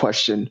with a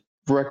question.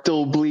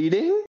 Rectal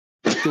bleeding?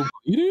 Still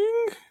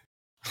bleeding?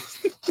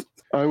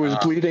 I was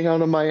bleeding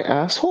out of my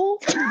asshole?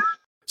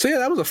 So yeah,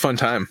 that was a fun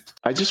time.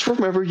 I just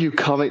remember you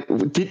coming.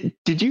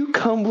 Did you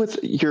come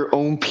with your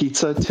own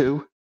pizza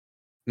too?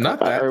 Not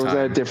that or was time.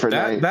 that a different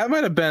night? That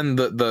might have been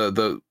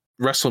the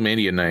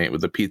WrestleMania night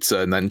with the pizza,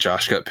 and then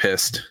Josh got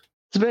pissed.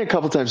 There's been a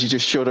couple times you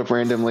just showed up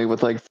randomly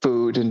with like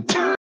food and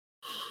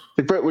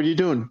like, Brett, what are you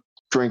doing?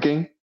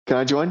 Drinking? Can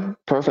I join?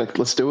 Perfect.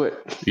 Let's do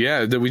it.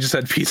 Yeah, we just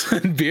had pizza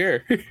and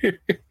beer.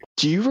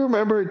 Do you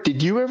remember?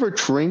 Did you ever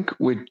drink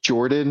with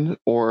Jordan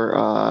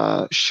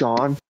or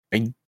Sean?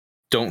 I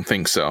don't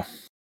think so.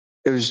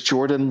 It was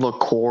Jordan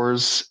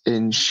LaCours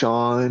and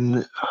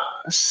Sean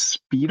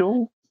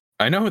Speedle.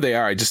 I know who they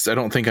are. I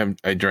don't think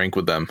I drank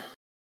with them.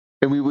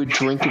 And we would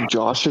drink in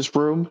Josh's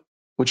room,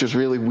 which was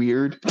really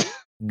weird.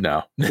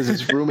 No, because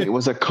his roommate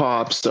was a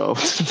cop. So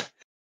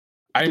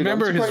I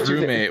remember his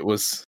roommate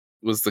was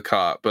the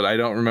cop, but I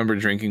don't remember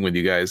drinking with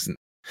you guys.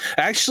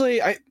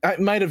 Actually, I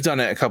might have done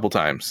it a couple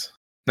times.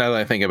 Now that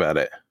I think about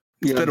it,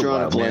 it's been a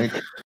while, blank.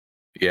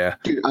 Yeah,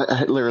 dude,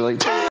 I literally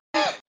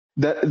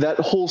that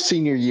whole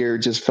senior year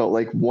just felt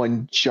like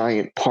one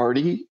giant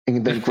party,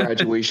 and then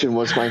graduation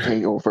was my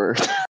hangover.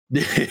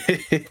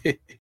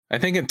 I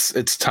think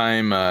it's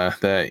time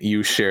that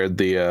you shared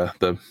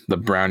the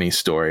brownie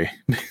story.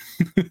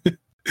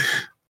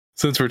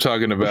 Since we're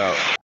talking about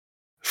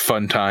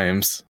fun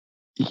times.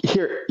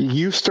 Here,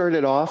 you start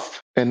it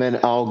off, and then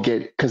I'll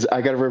get, because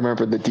I got to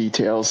remember the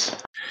details.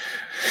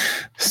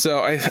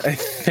 So I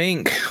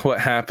think what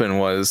happened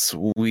was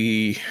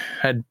we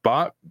had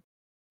bought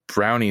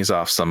brownies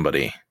off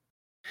somebody.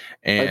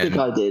 And I think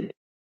I did.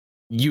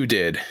 You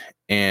did.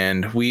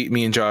 And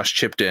me and Josh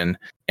chipped in,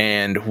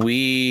 and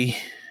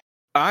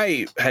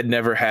I had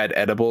never had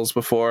edibles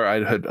before.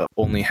 I had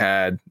only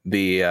had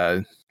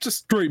the just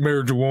straight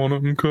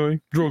marijuana.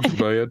 Okay, drugs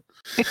are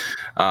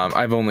bad.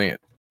 I've only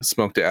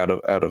smoked it out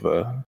of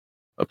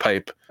a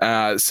pipe.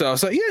 So I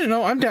was like,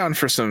 yeah, I'm down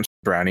for some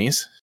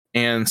brownies.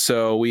 And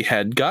so we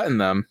had gotten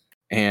them.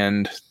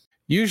 And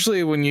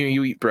usually when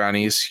you eat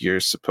brownies,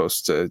 you're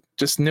supposed to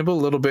just nibble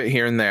a little bit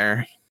here and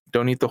there.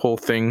 Don't eat the whole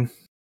thing.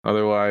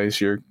 Otherwise,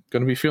 you're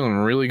going to be feeling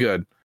really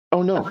good.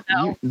 Oh, no.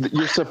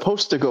 You're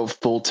supposed to go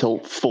full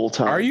tilt, full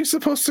time. Are you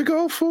supposed to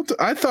go full time?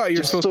 I thought you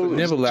were supposed to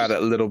nibble at it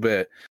a little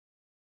bit.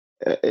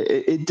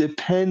 It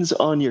depends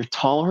on your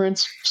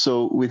tolerance.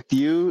 So with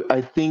you,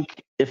 I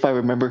think if I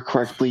remember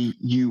correctly,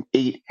 you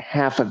ate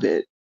half of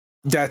it.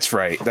 That's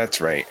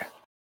right.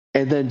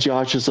 And then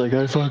Josh is like,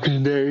 I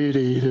fucking dare you to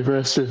eat the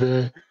rest of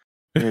it.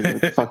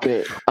 And like, fuck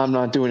it. I'm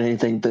not doing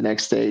anything the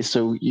next day.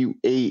 So you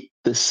ate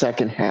the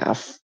second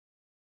half.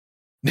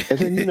 And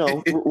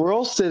then, we're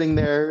all sitting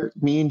there.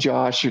 Me and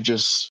Josh are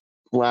just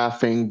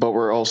laughing, but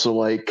we're also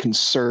like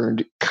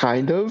concerned,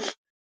 kind of,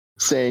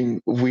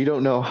 saying we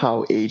don't know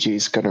how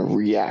AJ's going to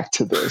react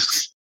to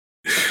this.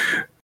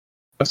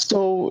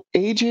 So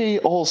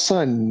AJ, all of a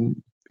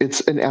sudden,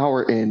 it's an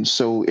hour in.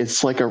 So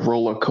it's like a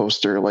roller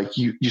coaster. Like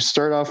you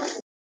start off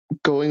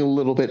going a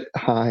little bit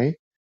high,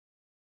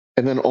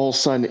 and then all of a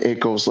sudden it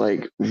goes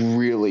like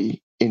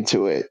really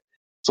into it.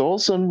 So all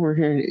of a sudden we're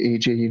hearing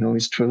AJ,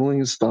 he's twiddling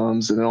his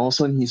thumbs, and then all of a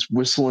sudden he's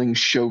whistling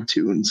show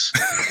tunes.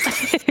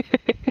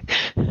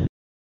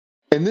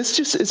 And this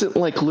just isn't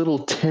like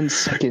little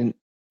 10-second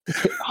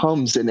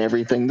hums and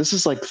everything. This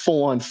is like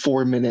full-on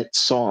 4-minute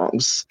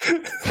songs.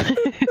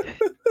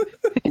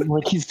 And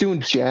like he's doing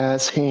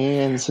jazz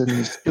hands, and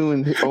he's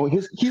doing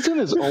he's in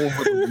his own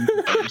little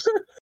universe.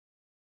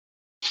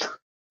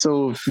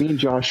 So me and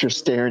Josh are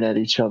staring at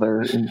each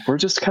other, and we're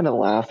just kind of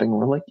laughing.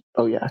 We're like,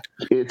 oh yeah,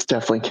 it's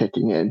definitely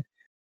kicking in.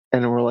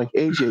 And we're like,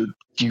 AJ,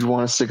 do you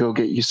want us to go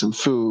get you some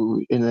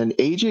food? And then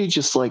AJ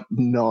just like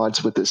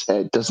nods with his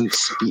head, doesn't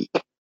speak.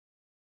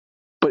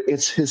 But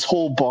it's his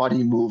whole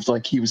body moved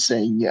like he was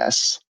saying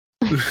yes.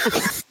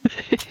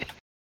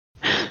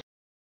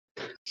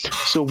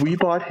 So we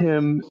bought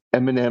him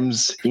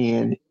M&Ms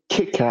and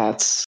Kit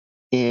Kats,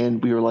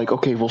 and we were like,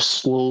 okay, we'll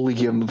slowly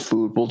give him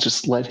food. We'll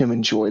just let him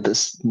enjoy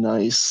this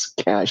nice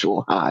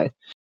casual high.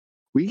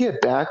 We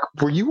get back.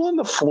 Were you on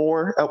the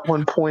floor at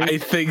one point? I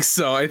think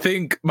so. I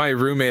think my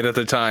roommate at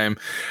the time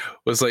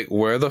was like,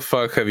 where the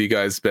fuck have you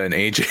guys been?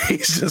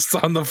 AJ's just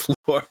on the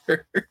floor.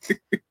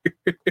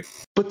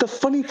 But the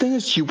funny thing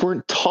is you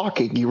weren't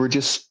talking. You were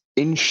just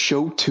in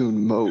show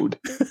tune mode.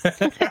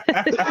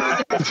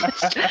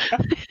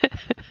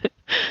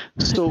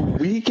 So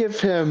we give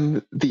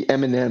him the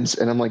M&Ms,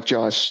 and I'm like,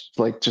 Josh,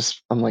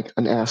 I'm like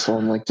an asshole.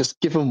 I'm like, just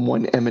give him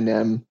one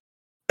M&M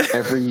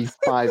every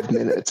 5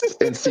 minutes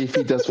and see if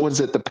he does. What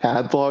is it, the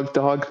padlock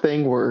dog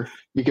thing, where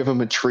you give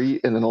him a treat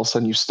and then all of a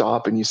sudden you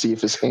stop and you see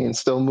if his hand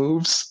still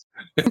moves?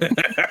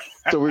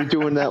 So we're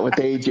doing that with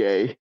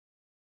AJ.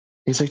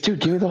 He's like,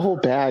 dude, give me the whole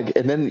bag.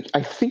 And then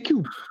I think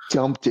you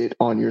dumped it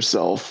on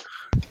yourself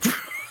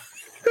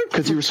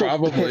because you were so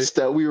pissed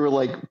that we were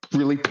like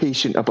really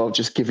patient about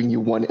just giving you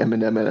one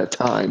M&M at a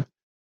time.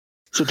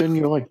 So then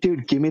you're like,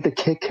 dude, give me the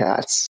Kit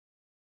Kats.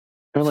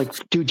 And I'm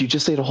like, dude, you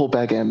just ate a whole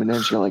bag of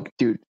M&Ms. You're like,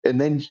 dude. And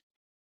then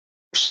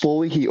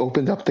slowly he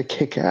opened up the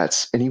Kit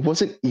Kats, and he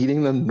wasn't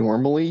eating them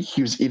normally.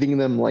 He was eating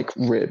them like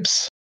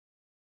ribs.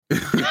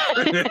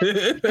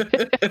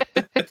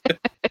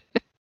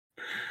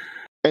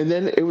 And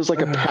then it was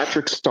like a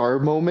Patrick Star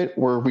moment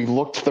where we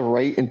looked to the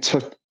right and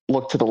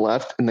looked to the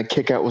left, and the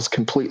Kit Kat was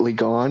completely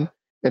gone.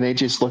 And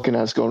AJ's looking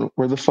at us going,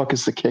 where the fuck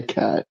is the Kit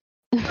Kat?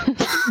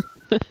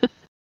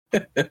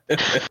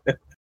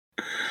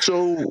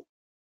 So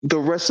the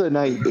rest of the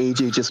night,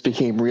 AJ just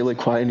became really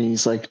quiet, and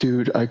he's like,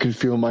 dude, I can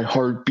feel my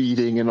heart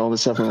beating and all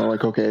this stuff. And we're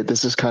like, okay,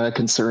 this is kind of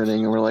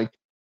concerning. And we're like,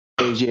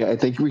 AJ, I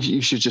think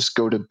you should just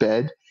go to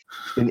bed.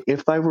 And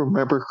if I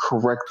remember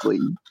correctly,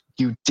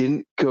 you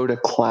didn't go to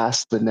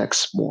class the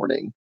next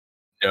morning.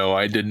 No,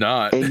 I did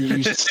not. And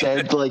you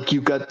said like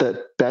you got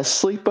the best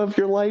sleep of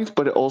your life,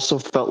 but it also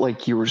felt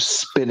like you were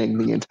spinning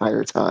the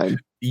entire time.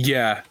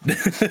 Yeah.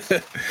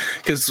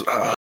 Because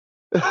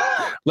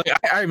like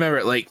I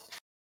remember like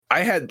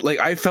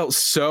I felt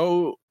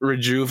so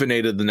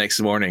rejuvenated the next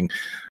morning,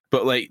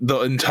 but like the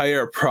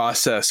entire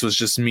process was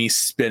just me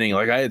spinning.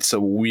 Like I had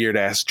some weird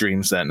ass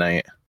dreams that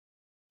night.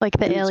 Like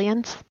the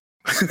aliens?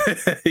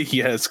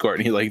 Yes,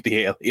 Courtney, like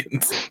the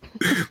aliens.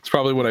 It's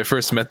probably when I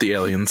first met the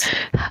aliens.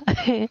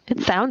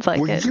 It sounds like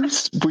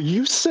Were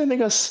you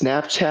sending us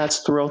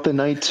Snapchats throughout the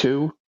night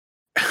too?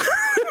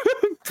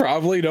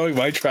 Probably, knowing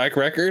my track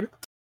record.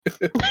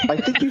 I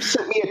think you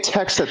sent me a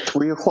text at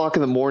 3:00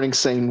 in the morning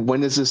saying,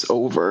 when is this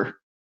over?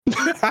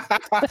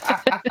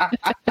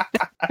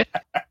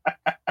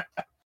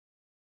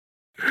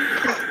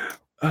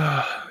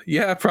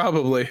 Yeah,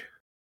 probably.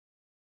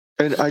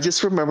 And I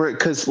just remember it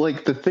because,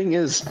 like, the thing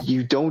is,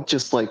 you don't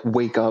just like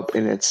wake up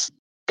and it's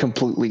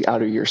completely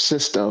out of your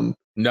system.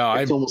 No,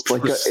 it's almost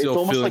like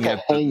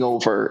a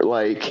hangover.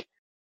 Like,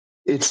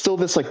 it's still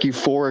this like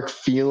euphoric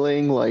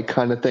feeling, like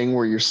kind of thing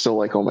where you're still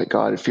like, oh my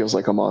god, it feels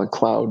like I'm on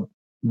cloud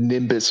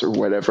nimbus or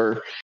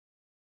whatever.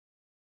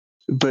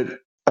 But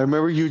I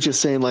remember you just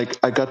saying like,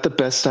 I got the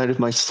best night of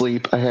my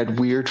sleep. I had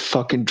weird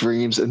fucking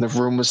dreams, and the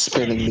room was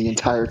spinning the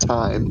entire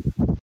time.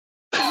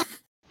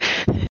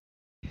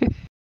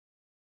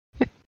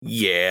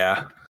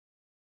 Yeah.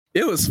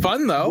 It was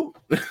fun though.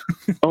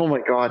 Oh my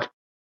god.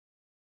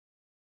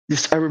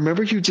 I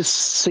remember you just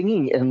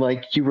singing and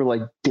like you were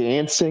like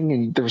dancing,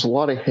 and there was a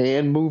lot of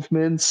hand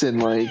movements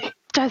and like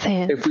jazz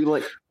hands. if we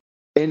like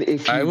and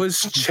if you, I was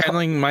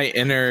channeling my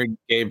inner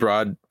gay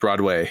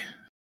Broadway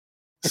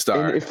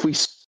star. And if we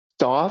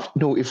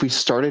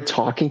started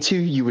talking to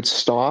you, you would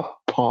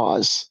stop,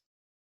 pause,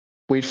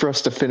 wait for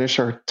us to finish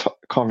our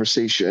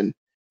conversation,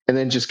 and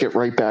then just get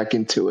right back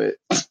into it.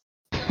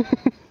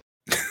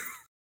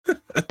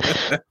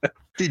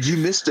 Did you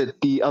miss it?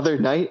 The other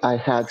night I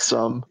had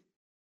some,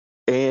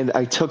 and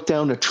I took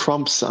down a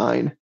Trump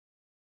sign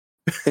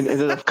and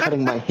ended up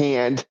cutting my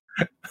hand.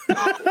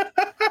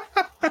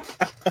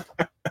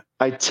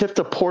 I tipped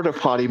a porta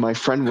potty my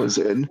friend was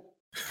in.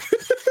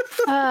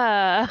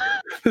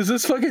 Is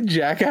this fucking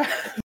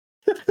jackass?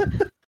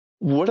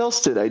 What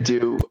else did I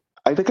do?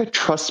 I think I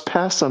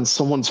trespassed on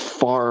someone's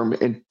farm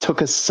and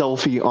took a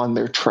selfie on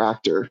their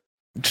tractor.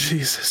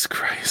 Jesus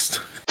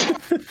Christ.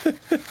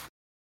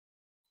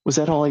 Was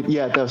that all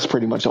yeah, that was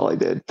pretty much all I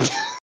did.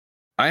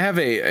 I have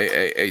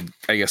I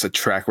guess a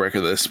track record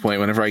at this point.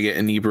 Whenever I get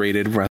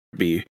inebriated, whether it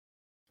be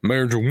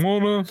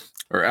marijuana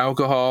or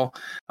alcohol,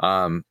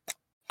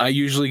 I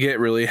usually get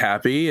really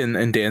happy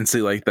and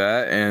dancy like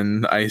that,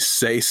 and I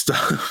say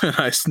stuff and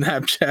I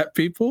Snapchat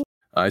people.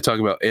 I talk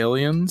about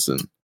aliens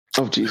and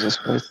oh Jesus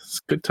Christ,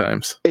 it's good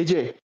times.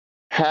 AJ,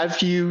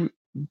 have you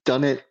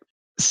done it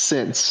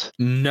since?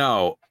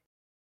 No,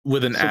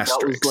 with an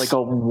asterisk. That was like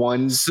a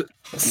one.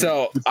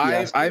 So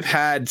I've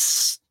had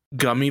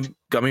gummy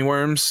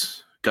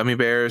worms, gummy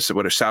bears,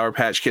 what are Sour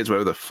Patch Kids,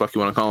 whatever the fuck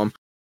you want to call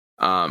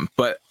them.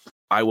 But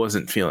I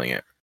wasn't feeling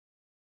it.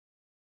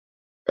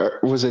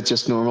 Was it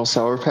just normal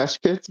Sour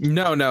Patch Kids?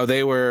 No,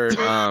 they were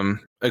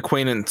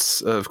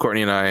acquaintance of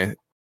Courtney and I.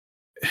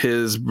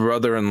 His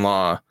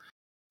brother-in-law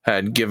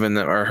had given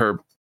them, or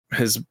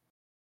his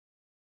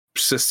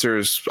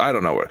sister's, I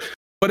don't know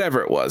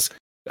whatever it was,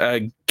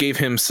 gave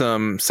him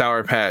some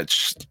Sour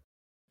Patch,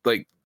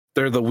 like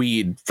they're the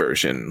weed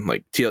version,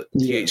 like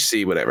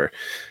THC, whatever.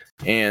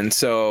 And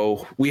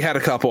so we had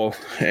a couple,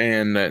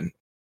 and I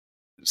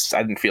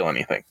didn't feel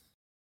anything.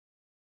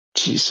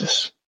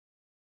 Jesus.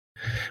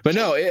 But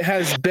no, it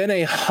has been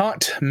a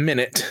hot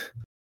minute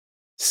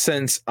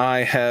since I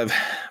have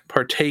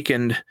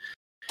partaken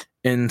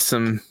in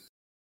some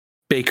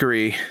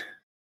bakery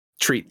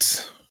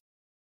treats.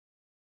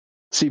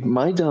 See,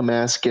 my dumb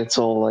ass gets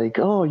all like,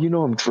 oh,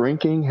 I'm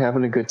drinking,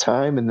 having a good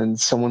time, and then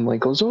someone like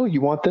goes, oh,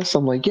 you want this?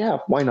 I'm like, yeah,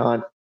 why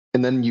not?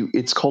 And then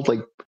it's called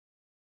like,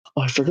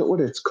 I forget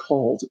what it's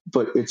called,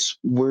 but it's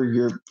where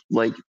you're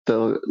like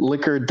the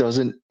liquor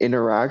doesn't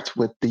interact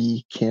with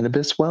the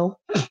cannabis well.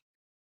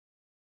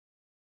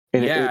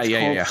 And it's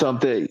called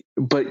something,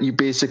 but you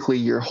basically,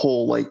 your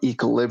whole like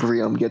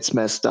equilibrium gets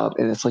messed up,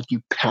 and it's like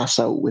you pass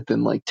out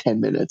within like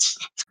 10 minutes.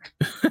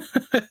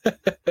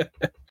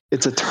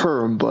 It's a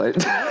term,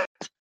 but I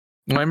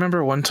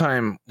remember one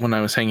time when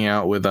I was hanging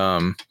out with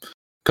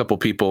couple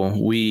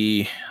people.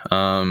 We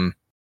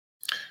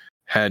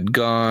had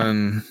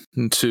gone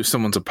to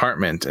someone's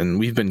apartment, and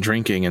we've been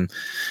drinking, and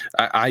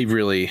I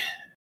really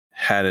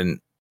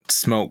hadn't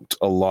smoked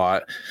a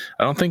lot.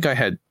 I don't think I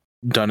had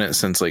done it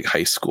since like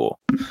high school,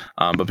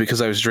 but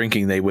because I was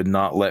drinking, they would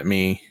not let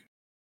me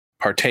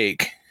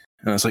partake.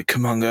 And I was like,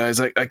 come on, guys,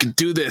 I could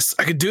do this.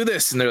 I could do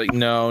this. And they're like,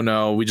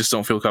 no, we just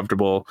don't feel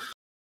comfortable,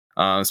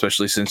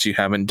 especially since you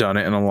haven't done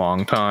it in a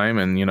long time.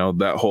 And, you know,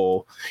 that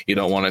whole, you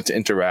don't want it to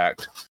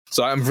interact.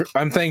 So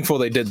I'm thankful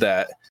they did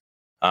that.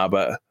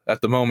 But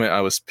at the moment, I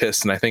was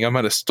pissed, and I think I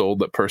might have stole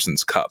that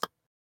person's cup.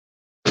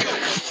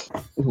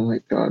 Oh my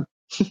God.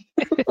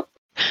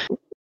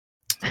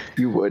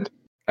 You would.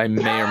 I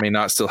may or may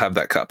not still have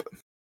that cup.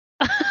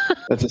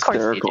 That's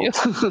hysterical.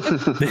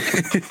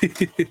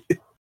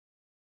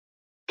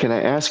 Can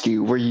I ask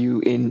you, were you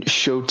in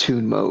show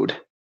tune mode?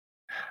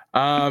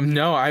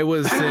 No, I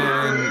was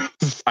in.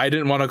 I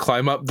didn't want to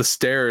climb up the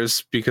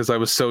stairs because I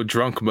was so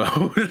drunk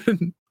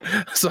mode.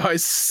 So I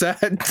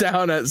sat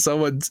down at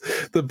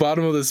the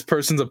bottom of this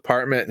person's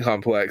apartment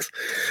complex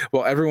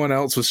while everyone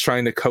else was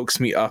trying to coax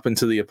me up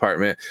into the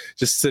apartment,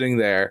 just sitting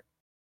there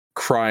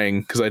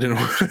crying because I didn't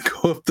want to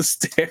go up the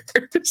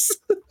stairs.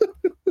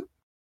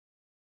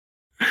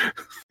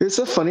 It's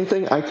a funny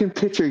thing. I can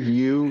picture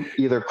you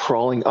either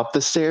crawling up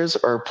the stairs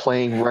or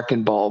playing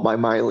Wrecking Ball by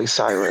Miley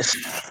Cyrus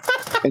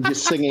and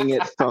just singing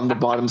it from the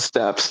bottom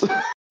steps.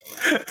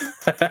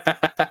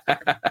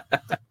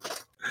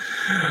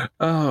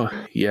 Oh,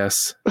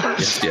 yes.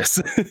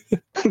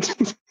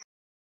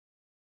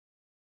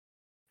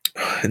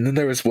 And then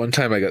there was one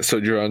time I got so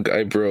drunk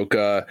I broke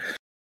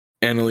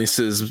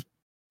Annalise's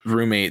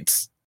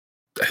roommate's,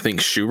 I think,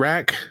 shoe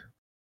rack.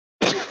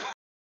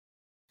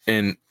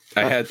 And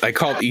I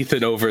called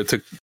Ethan over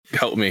to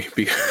help me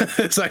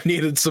because I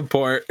needed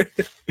support.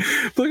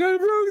 Like, I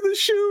broke the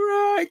shoe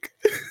rack.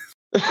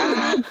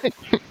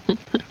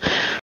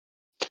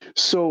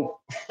 So,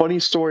 funny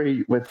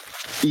story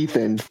with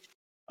Ethan.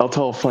 I'll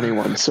tell a funny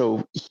one.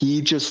 So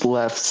he just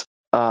left.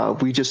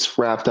 We just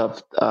wrapped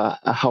up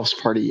a house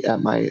party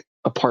at my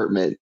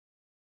apartment.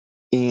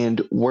 And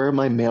where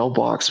my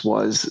mailbox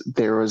was,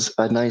 there was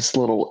a nice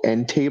little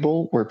end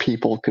table where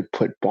people could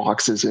put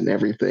boxes and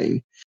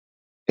everything.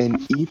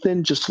 And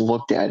Ethan just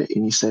looked at it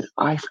and he said,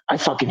 I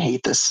fucking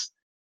hate this.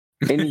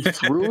 And he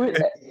threw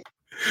it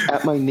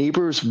at my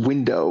neighbor's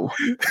window,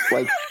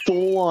 like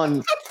full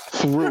on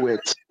threw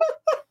it.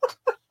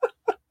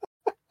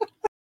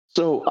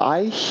 So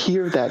I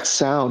hear that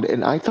sound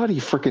and I thought he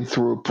freaking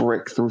threw a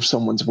brick through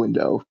someone's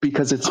window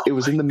because it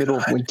was in the middle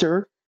of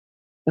winter.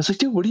 I was like,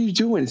 dude, what are you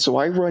doing? So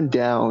I run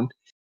down.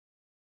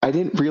 I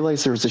didn't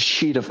realize there was a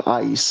sheet of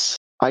ice.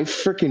 I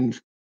freaking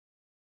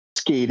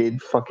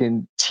skated,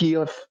 fucking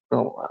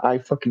I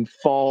fucking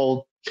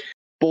fall.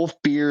 Both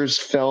beers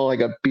fell. I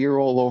got beer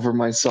all over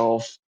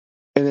myself.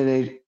 And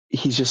then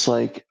he's just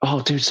like,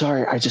 oh, dude,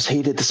 sorry. I just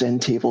hated this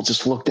end table.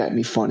 Just looked at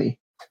me funny.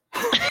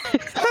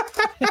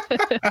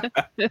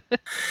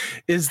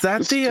 Is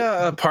that the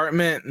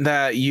apartment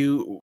that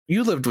you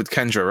lived with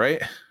Kendra,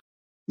 right?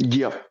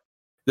 Yep.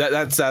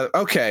 That's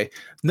okay.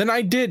 Then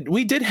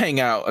we did hang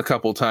out a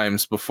couple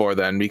times before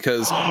then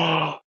because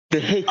the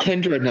Hey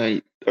Kendra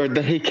night or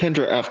the Hey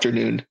Kendra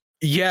afternoon.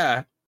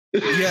 Yeah.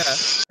 Hey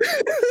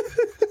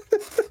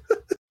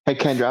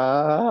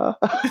Kendra.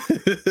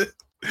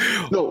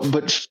 No,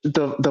 but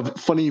the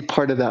funny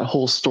part of that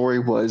whole story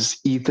was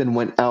Ethan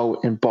went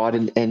out and bought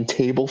an end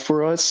table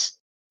for us,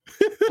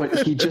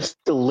 but he just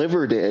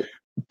delivered it,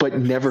 but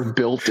never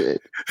built it.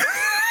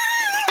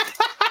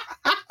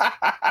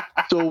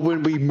 So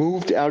when we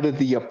moved out of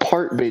the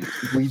apartment,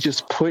 we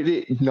just put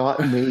it not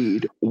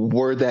made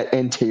where that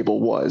end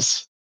table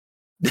was.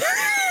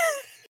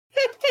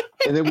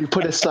 And then we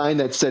put a sign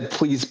that said,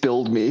 please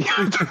build me.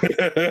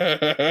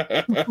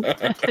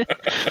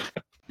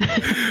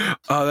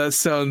 Oh, that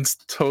sounds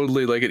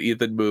totally like an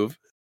Ethan move.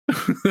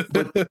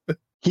 But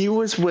he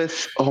was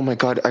with, oh my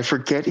God, I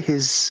forget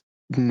his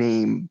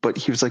name, but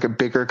he was like a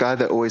bigger guy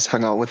that always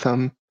hung out with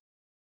him.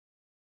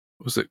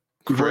 Was it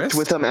Chris? We worked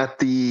with him at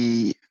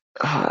the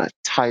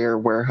tire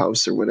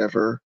warehouse or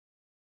whatever.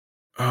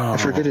 Oh. I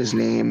forget his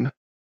name.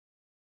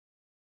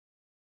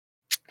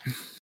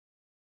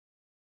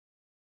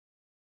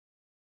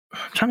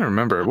 I'm trying to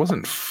remember. It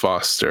wasn't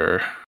Foster.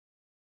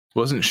 It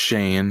wasn't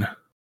Shane.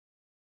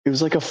 It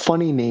was like a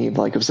funny name,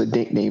 like it was a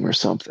nickname or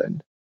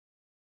something.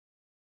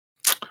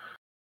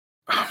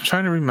 I'm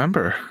trying to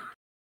remember.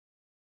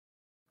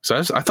 So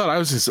I thought I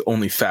was his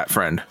only fat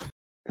friend.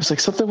 It was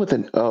like something with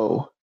an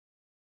O.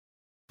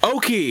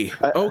 Okie.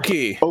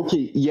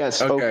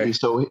 Yes. Okay.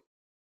 So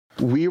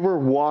we were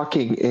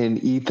walking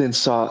and Ethan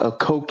saw a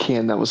Coke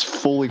can that was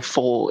fully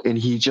full and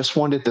he just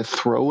wanted to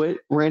throw it.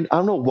 I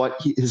don't know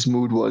what his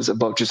mood was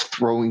about just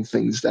throwing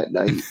things that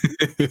night.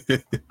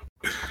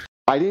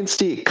 I didn't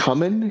see it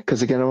coming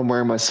because, again, I'm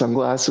wearing my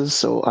sunglasses,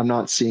 so I'm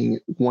not seeing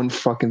one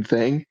fucking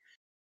thing.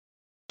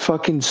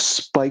 Fucking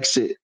spikes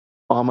it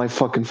on my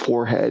fucking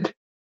forehead.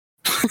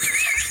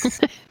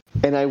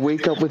 And I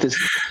wake up with this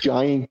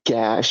giant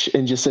gash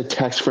and just a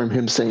text from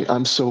him saying,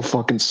 "I'm so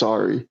fucking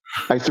sorry.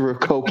 I threw a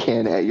Coke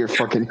can at your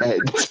fucking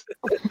head."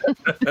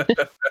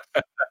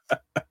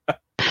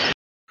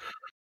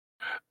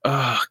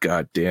 Oh,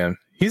 god damn.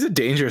 He's a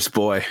dangerous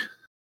boy.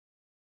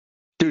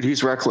 Dude,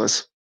 he's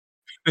reckless.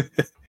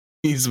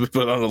 He's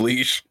put on a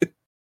leash.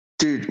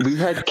 Dude, we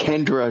had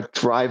Kendra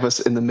drive us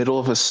in the middle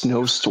of a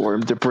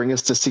snowstorm to bring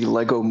us to see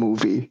Lego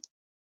Movie.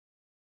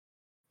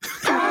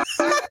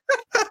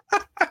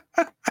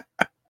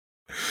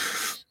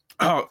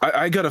 Oh,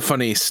 I got a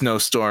funny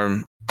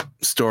snowstorm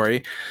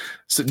story.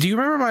 So, do you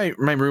remember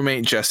my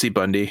roommate Jesse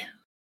Bundy?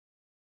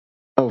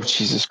 Oh,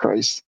 Jesus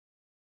Christ.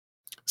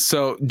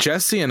 So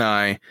Jesse and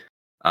I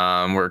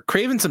were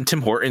craving some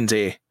Tim Hortons,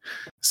 eh?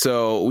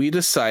 So we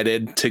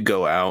decided to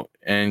go out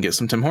and get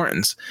some Tim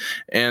Hortons.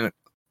 And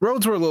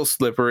roads were a little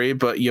slippery,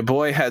 but your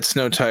boy had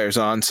snow tires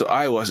on, so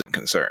I wasn't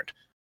concerned.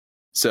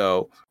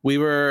 So we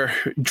were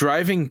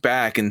driving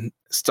back and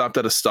stopped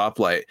at a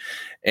stoplight,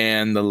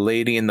 and the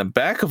lady in the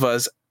back of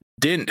us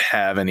didn't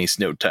have any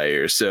snow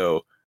tires,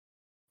 so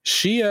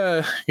she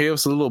gave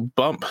us a little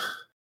bump.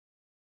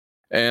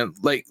 And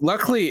like,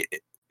 luckily,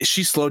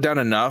 she slowed down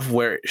enough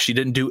where she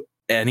didn't do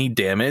any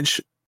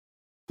damage.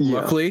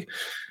 Yeah. Luckily,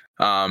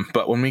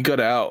 but when we got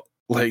out,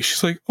 like,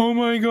 she's like, "Oh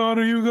my god,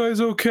 are you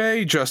guys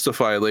okay?"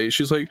 Justifiably,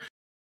 she's like,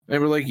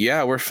 and we're like,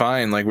 "Yeah, we're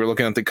fine." Like, we're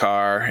looking at the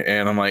car,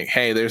 and I'm like,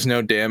 "Hey, there's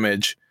no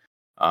damage.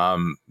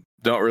 Don't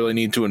really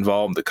need to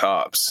involve the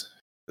cops."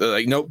 They're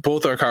like, "Nope,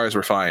 both our cars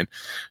were fine."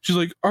 She's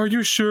like, "Are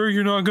you sure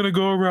you're not gonna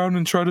go around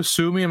and try to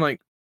sue me?" I'm like,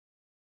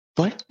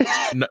 What?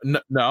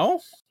 No.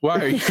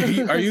 Why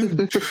are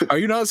you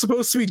not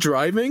supposed to be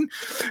driving?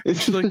 And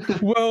she's like,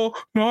 "Well,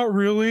 not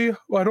really.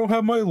 I don't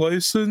have my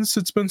license.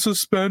 It's been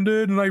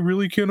suspended, and I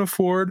really can't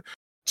afford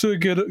to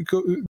get it."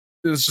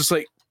 It's just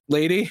like,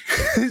 lady,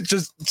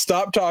 just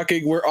stop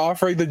talking. We're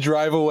offering to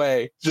drive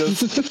away.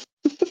 Just,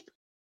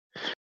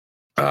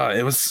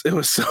 it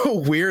was so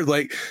weird.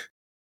 Like,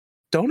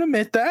 don't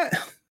admit that.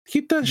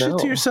 Keep that shit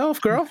to yourself,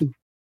 girl.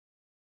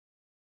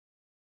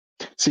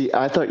 See,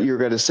 I thought you were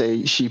going to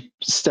say she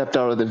stepped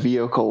out of the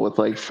vehicle with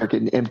like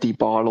freaking empty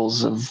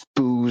bottles of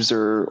booze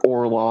or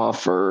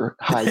Orloff or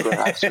High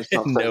Grass or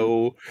something.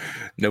 No.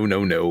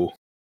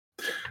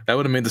 That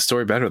would have made the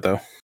story better, though.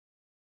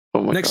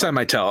 Oh my Next God. time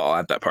I tell, I'll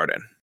add that part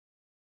in.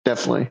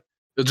 Definitely.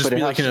 It'll just be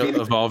like an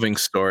evolving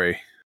story.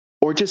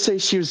 Or just say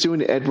she was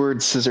doing Edward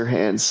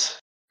Scissorhands.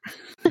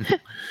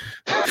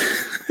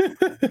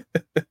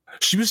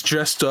 She was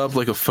dressed up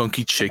like a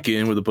funky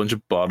chicken with a bunch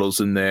of bottles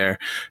in there,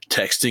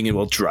 texting and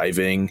while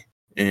driving,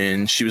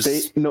 and she was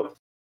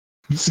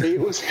say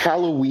it was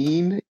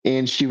Halloween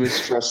and she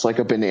was dressed like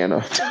a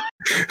banana.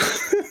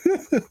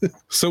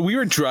 So we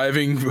were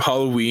driving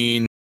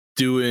Halloween,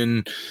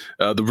 doing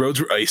the roads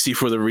were icy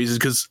for the reason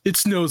because it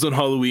snows on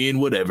Halloween.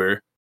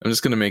 Whatever. I'm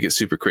just gonna make it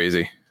super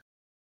crazy.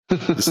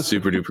 Just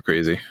super duper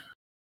crazy.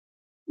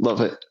 Love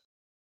it.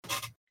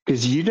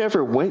 Because you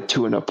never went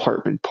to an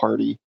apartment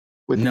party.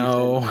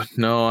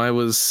 I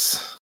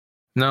was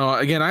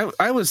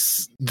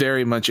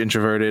very much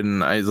introverted,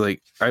 and I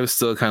was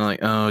still kind of like,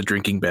 oh,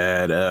 drinking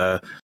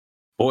bad.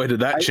 Boy,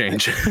 did that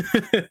change.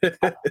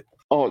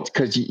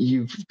 Because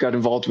you got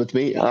involved with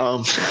me.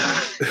 But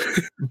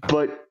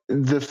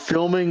the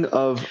filming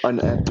of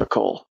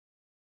Unethical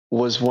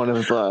was one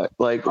of the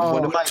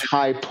one of my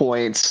high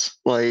points.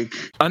 Like,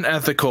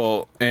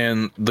 Unethical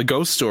and the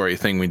ghost story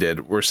thing we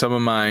did were some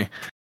of my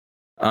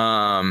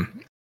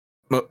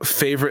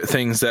favorite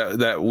things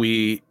that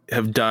we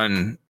have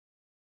done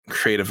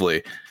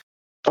creatively.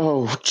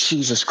 Oh,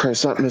 Jesus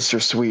Christ, not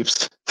Mr.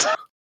 Sweeps.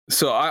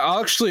 So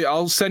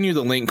I'll send you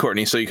the link,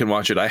 Courtney, so you can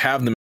watch it. I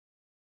have them,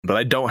 but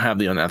I don't have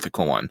the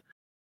Unethical one.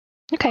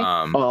 Okay.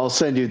 I'll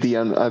send you the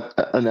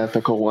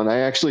Unethical one.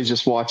 I actually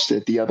just watched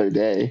it the other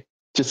day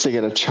just to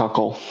get a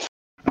chuckle.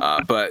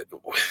 But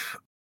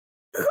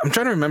I'm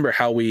trying to remember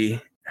how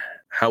we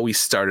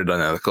started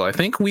Unethical. I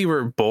think we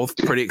were both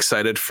pretty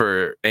excited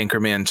for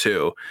Anchorman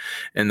 2,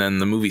 and then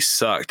the movie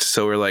sucked.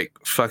 So we're like,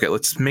 fuck it,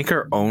 let's make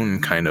our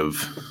own kind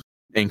of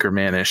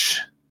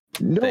Anchorman-ish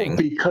thing.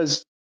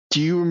 Because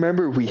do you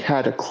remember we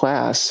had a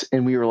class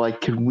and we were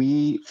like, can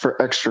we, for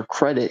extra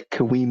credit,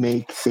 can we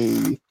make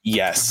a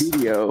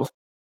video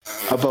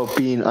about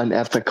being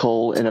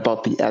unethical and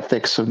about the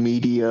ethics of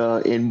media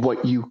and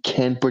what you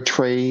can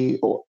portray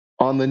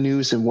on the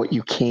news and what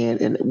you can't,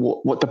 and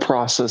what the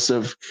process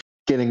of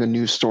getting a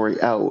news story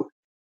out.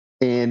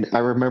 And I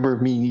remember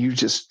me and you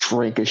just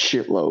drank a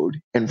shitload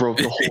and wrote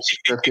the whole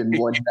script in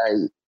one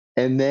night.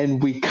 And then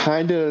we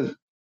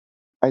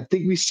I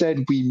think we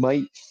said we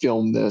might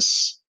film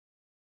this.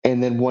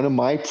 And then one of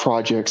my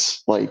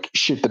projects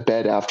shit the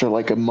bed after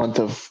a month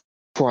of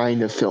trying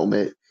to film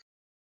it.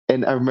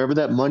 And I remember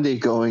that Monday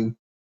going,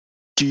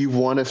 do you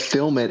want to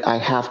film it? I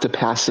have to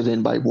pass it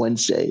in by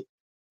Wednesday.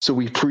 So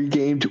we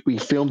pre-gamed, we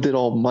filmed it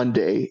all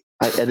Monday.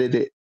 I edited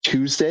it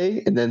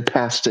Tuesday and then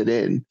passed it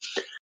in.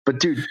 But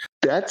dude,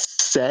 that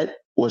set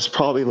was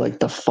probably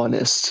the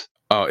funnest.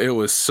 Oh, it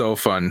was so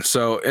fun.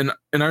 So in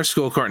our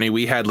school, Courtney,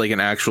 we had an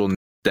actual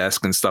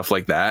desk and stuff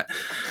like that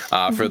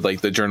for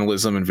like the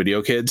journalism and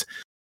video kids.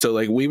 So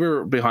like we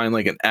were behind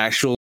like an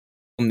actual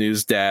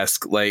news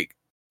desk. Like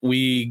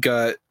we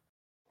got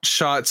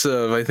shots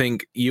of, I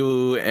think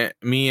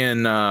me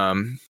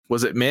and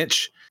was it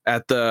Mitch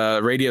at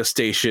the radio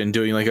station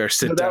doing like our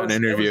sit down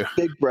interview.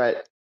 Big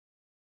Brett.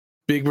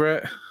 Big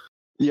Brett.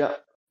 Yeah.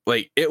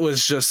 Like it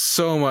was just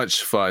so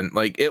much fun.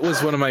 Like it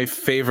was one of my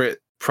favorite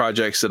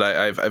projects that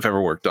I've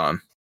ever worked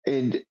on.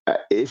 And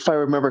if I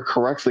remember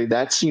correctly,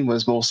 that scene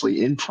was mostly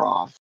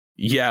improv.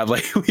 Yeah,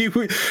 like I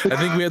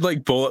think we had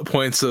like bullet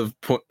points of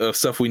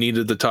stuff we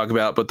needed to talk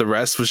about, but the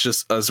rest was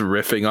just us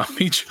riffing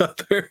off each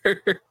other.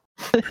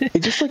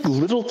 And just like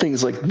little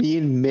things, like me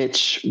and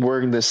Mitch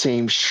wearing the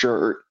same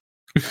shirt.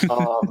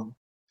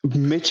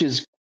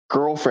 Mitch's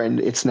girlfriend,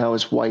 it's now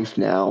his wife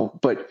now,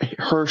 but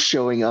her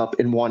showing up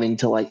and wanting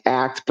to like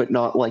act, but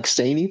not like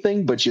say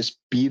anything, but just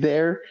be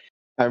there.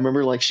 I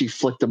remember like she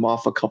flicked him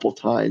off a couple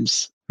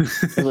times. I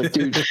was like,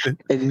 dude,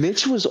 and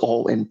Mitch was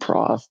all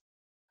improv.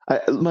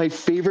 My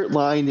favorite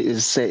line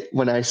is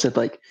when I said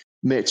like,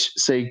 Mitch,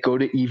 say go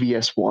to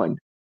EVS1,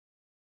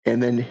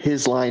 and then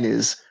his line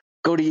is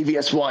go to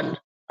EVS1.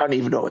 I don't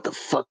even know what the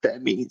fuck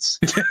that means.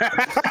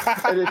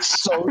 And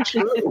it's so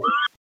true.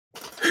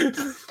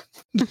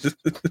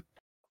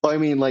 I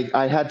mean, like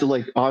I had to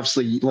like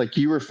obviously like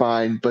you were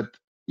fine, but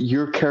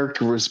your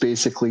character was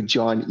basically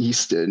John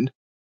Easton.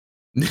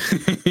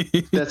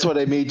 That's what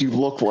I made you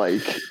look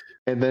like.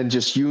 And then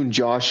just you and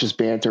Josh's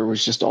banter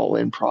was just all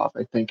improv,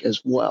 I think,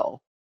 as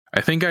well. I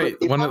think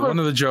one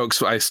of the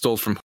jokes I stole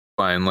from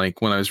Line,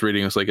 like when I was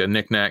reading, it was like a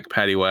knick-knack,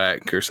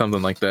 paddywhack or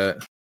something like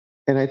that.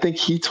 And I think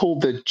he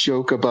told the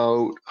joke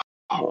about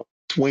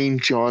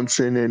Dwayne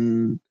Johnson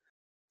and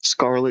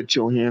Scarlett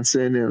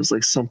Johansson. It was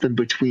like something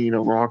between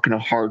a rock and a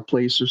hard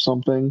place or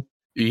something.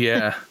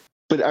 Yeah.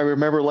 But I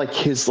remember like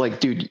his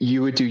like, dude,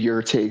 you would do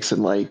your takes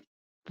in like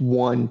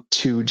 1,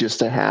 2 just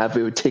to have.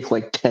 It would take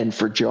like 10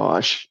 for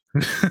Josh.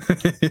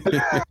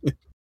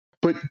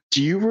 But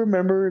do you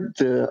remember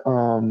the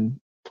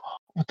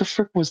what the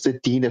frick was the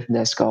dean of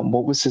NESCOM?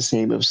 What was his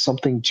name? It was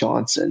something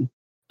Johnson.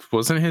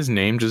 Wasn't his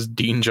name just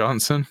Dean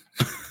Johnson?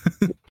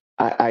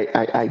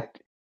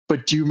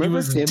 But do you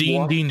remember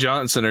him Dean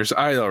Johnson, or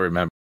I don't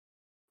remember.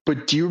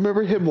 But do you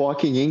remember him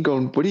walking in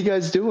going, what are you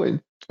guys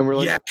doing? And we're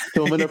like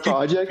filming a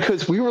project,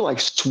 because we were like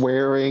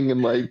swearing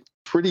and like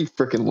pretty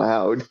freaking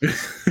loud.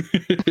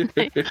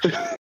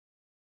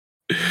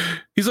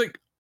 He's like,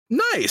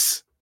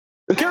 nice.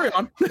 Carry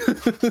on.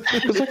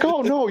 It's like,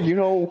 oh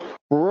no,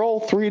 we're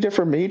all 3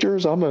 different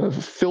majors. I'm a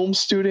film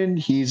student.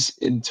 He's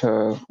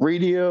into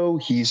radio.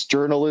 He's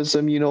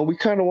journalism. We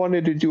kind of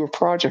wanted to do a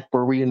project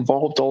where we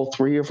involved all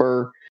 3 of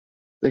our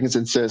things,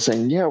 instead of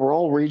saying, yeah, we're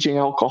all raging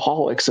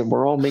alcoholics and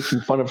we're all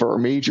making fun of our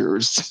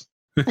majors.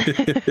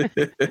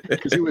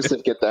 Because he was to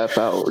get that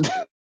out.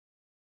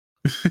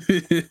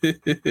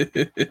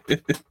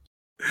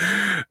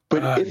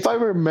 But if I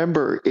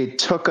remember, it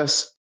took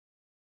us,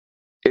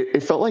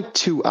 it felt like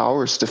 2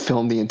 hours to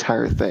film the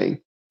entire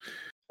thing.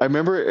 I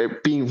remember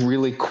it being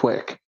really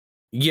quick.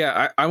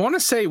 Yeah, I want to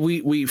say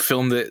we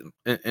filmed it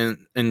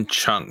in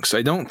chunks.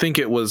 I don't think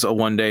it was a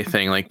one-day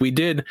thing. Like we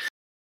did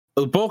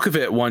the bulk of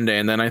it one day,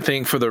 and then I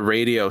think for the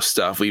radio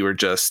stuff, we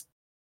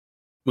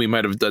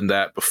might have done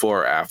that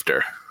before or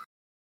after.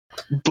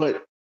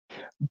 But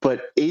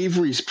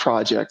Avery's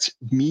project,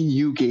 me and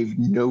you gave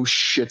no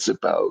shits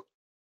about.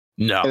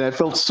 No. And I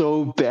felt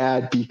so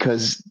bad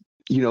because,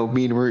 me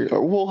and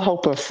we'll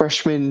help a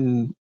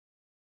freshman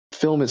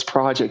film his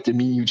project, and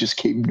me and you just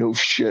gave no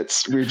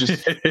shits. We were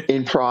just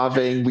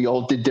improving. We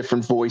all did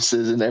different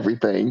voices and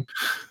everything.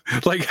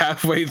 Like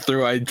halfway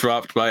through, I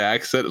dropped my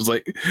accent. It was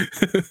like,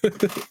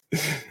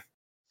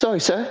 sorry,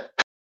 sir.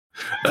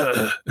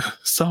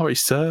 Sorry,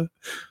 sir.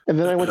 And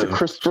then I went to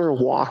Christopher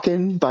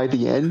Walken by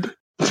the end.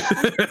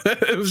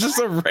 It was just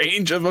a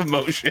range of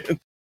emotion.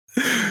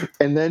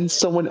 And then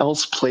someone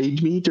else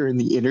played me during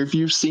the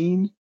interview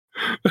scene.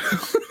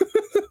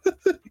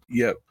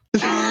 Yep.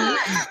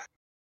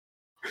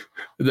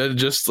 Then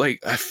just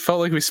like I felt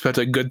like we spent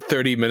a good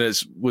 30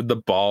 minutes with the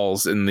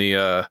balls in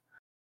the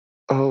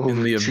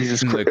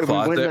Jesus Christ. We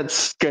went in that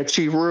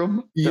sketchy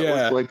room that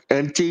was like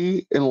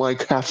empty, and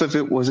like half of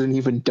it wasn't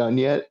even done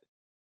yet.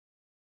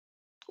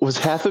 Was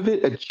half of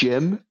it a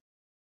gym?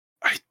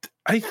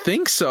 I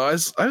think so.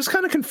 I was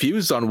kind of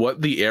confused on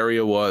what the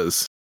area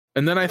was.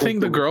 And then I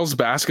think the girls'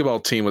 basketball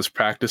team was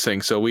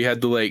practicing, so we had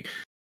to like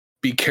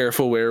be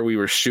careful where we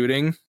were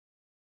shooting.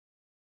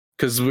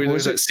 Because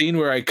there's that scene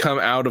where I come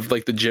out of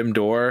like the gym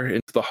door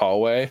into the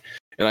hallway,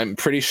 and I'm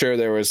pretty sure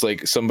there was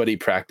like somebody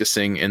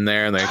practicing in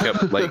there, and they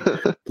kept like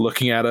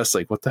looking at us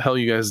like, "What the hell are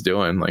you guys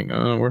doing?" Like,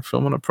 "Oh, we're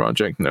filming a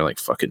project," and they're like,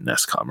 "Fucking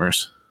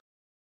NESCOMers."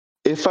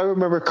 If I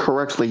remember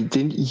correctly,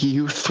 didn't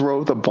you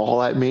throw the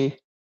ball at me?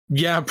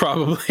 Yeah,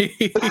 probably.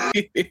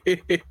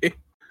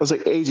 I was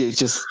like, AJ,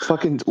 just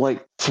fucking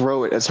like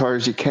throw it as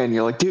hard as you can.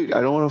 You're like, dude, I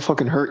don't want to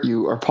fucking hurt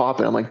you or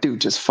pop it. I'm like, dude,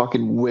 just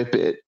fucking whip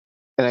it.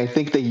 And I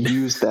think they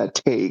used that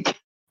take.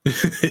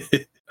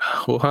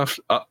 We'll have.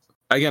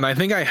 Again, I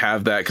think I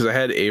have that because I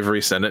had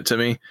Avery send it to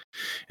me,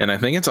 and I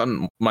think it's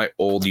on my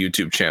old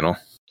YouTube channel.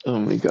 Oh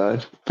my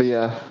god! But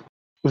yeah,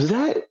 was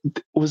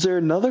there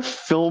another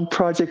film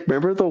project?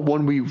 Remember the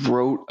one we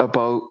wrote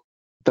about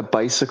the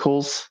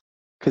bicycles?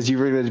 Because you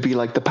were going to be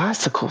like the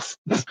bicycles.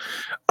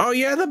 Oh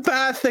yeah, the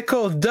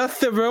bicycles,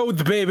 dust the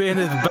roads, baby, and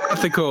it's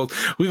bicycles.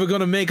 We were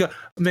gonna make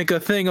a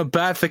thing of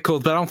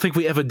bicycles, but I don't think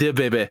we ever did,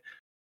 baby.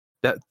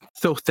 That's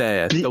so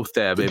sad,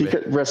 baby.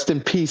 Because, rest in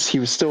peace. He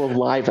was still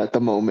alive at the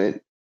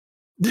moment.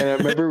 And I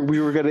remember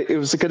it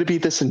was gonna be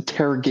this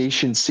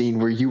interrogation scene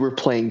where you were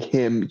playing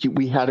him.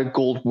 We had a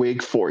gold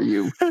wig for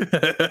you.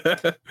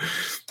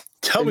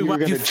 Tell me why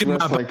you steal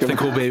my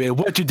bicycle, baby.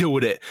 What'd you do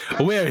with it?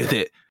 Where is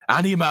it?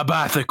 I need my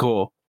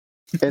bicycle.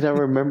 And I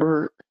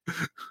remember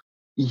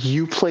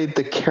you played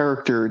the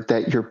character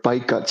that your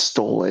bike got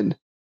stolen,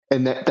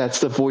 and that's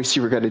the voice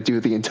you were going to do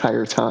the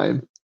entire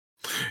time.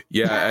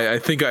 Yeah, I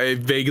think I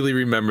vaguely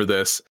remember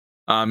this.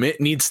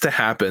 It needs to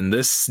happen.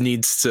 This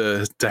needs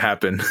to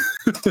happen.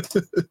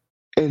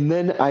 And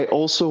then I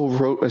also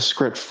wrote a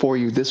script for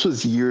you. This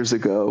was years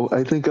ago.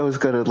 I think I was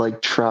going to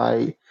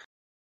try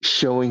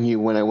showing you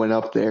when I went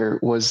up there.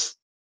 It was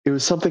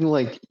something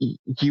like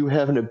you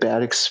having a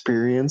bad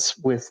experience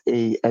with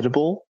a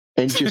edible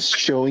and just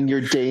showing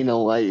your day in a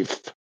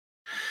life.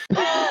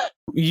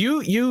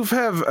 You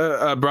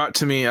have brought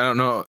to me, I don't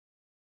know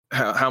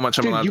how much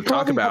I'm allowed to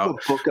talk about,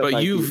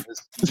 but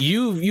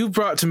you've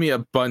brought to me a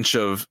bunch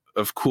of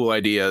cool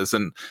ideas,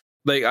 and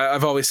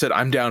I've always said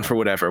I'm down for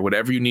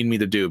whatever you need me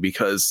to do,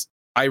 because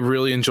I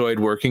really enjoyed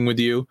working with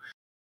you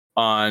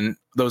on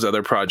those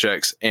other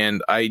projects,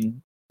 and I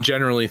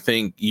generally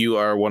think you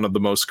are one of the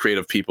most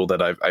creative people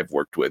that I've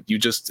worked with. You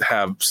just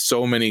have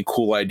so many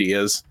cool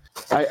ideas.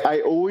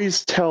 I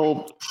always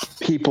tell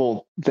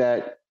people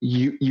that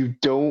you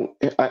don't.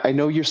 I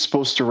know you're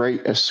supposed to write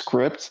a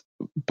script,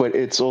 but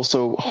it's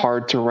also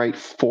hard to write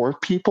for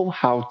people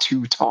how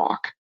to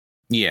talk.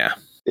 Yeah.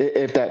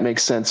 If that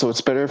makes sense. So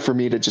it's better for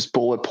me to just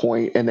bullet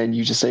point, and then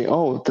you just say,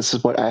 oh, this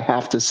is what I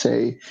have to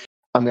say.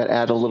 I'm going to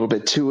add a little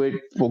bit to it.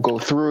 We'll go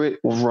through it.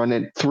 We'll run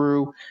it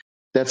through.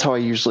 That's how I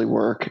usually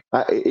work.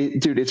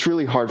 Dude, it's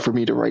really hard for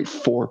me to write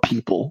for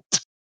people.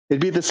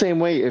 It'd be the same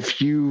way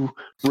if you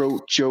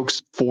wrote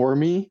jokes for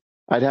me.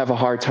 I'd have a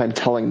hard time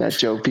telling that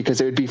joke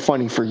because it would be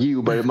funny for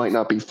you, but it might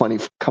not be funny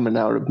coming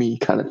out of me,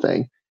 kind of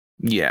thing.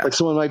 Yeah. Like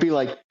someone might be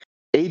like,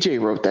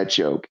 AJ wrote that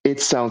joke. It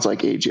sounds like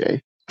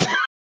AJ.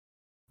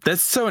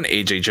 That's so an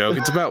AJ joke.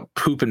 It's about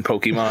poop and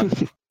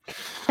Pokemon.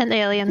 And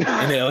aliens.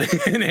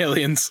 and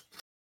aliens.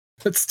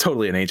 That's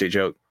totally an AJ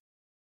joke.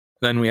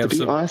 Then we have to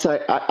be honest,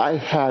 I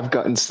have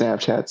gotten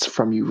Snapchats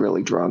from you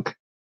really drunk.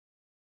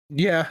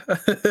 Yeah.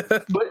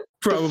 But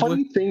probably. The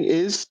funny thing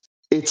is,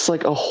 it's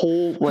like a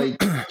whole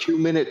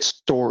 2-minute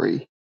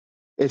story.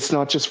 It's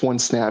not just one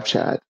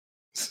Snapchat.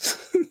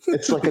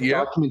 It's like a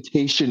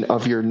documentation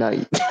of your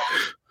night.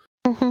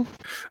 Mm-hmm.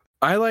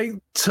 I like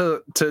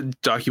to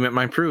document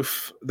my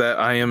proof that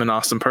I am an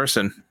awesome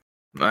person.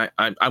 I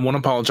won't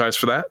apologize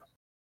for that.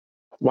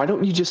 Why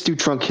don't you just do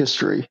drunk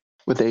history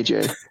with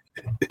AJ?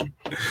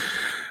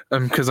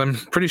 Because I'm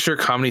pretty sure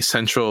Comedy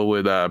Central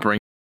would bring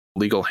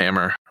legal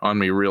hammer on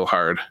me real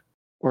hard.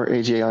 Or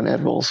AJ on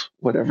edibles,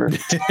 whatever.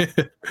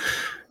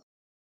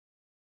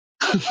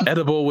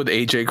 Edible with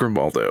AJ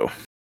Grimaldo.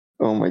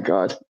 Oh my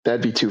god,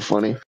 that'd be too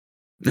funny.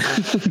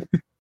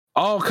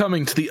 All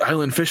coming to the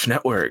Island Fish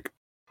Network.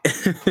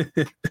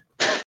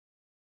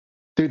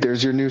 Dude,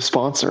 there's your new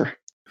sponsor.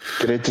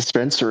 Get a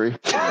dispensary.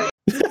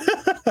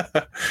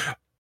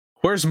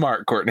 Where's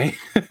Mark, Courtney?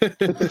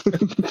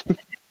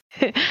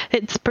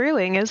 It's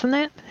brewing, isn't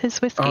it?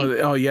 His whiskey.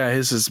 Oh yeah,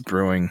 his is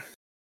brewing.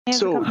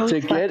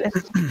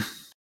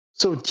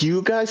 So do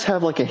you guys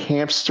have like a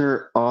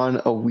hamster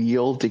on a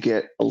wheel to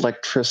get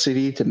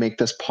electricity to make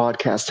this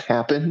podcast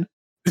happen?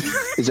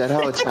 Is that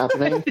how it's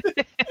happening?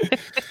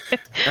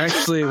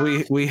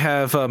 Actually, we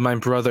have my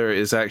brother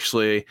is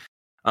actually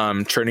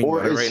churning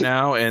butter right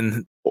now,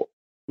 and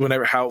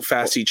how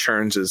fast he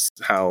churns is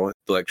how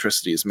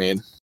electricity is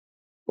made.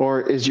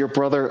 Or is your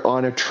brother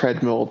on a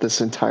treadmill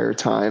this entire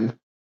time?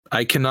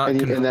 I cannot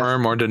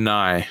confirm or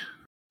deny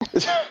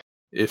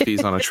if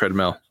he's on a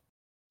treadmill.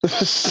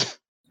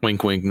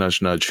 Wink, wink,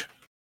 nudge, nudge.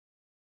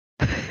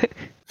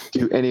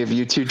 Do any of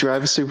you two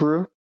drive a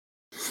Subaru?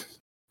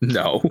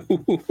 No.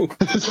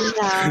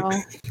 No.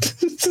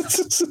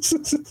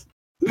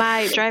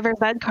 My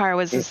driver's ed car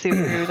was a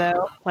Subaru,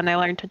 though, when I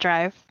learned to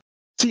drive.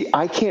 See,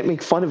 I can't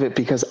make fun of it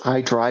because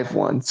I drive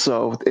one,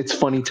 so it's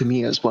funny to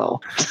me as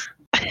well.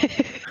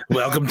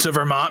 Welcome to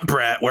Vermont,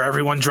 Brett, where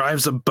everyone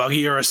drives a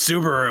buggy or a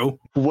Subaru.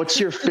 What's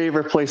your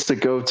favorite place to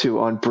go to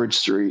on Bridge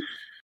Street?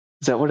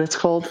 Is that what it's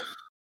called?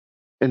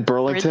 In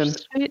Burlington?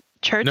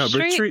 Church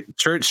Street?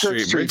 Church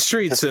Street. Bridge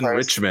Street's in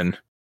Richmond.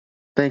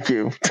 Thank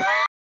you.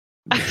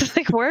 I was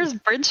like, where's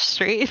Bridge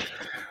Street?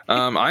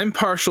 I'm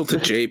partial to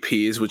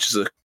JP's, which is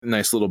a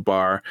nice little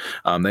bar.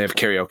 They have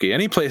karaoke.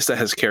 Any place that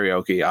has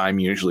karaoke, I'm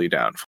usually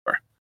down for.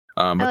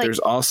 But there's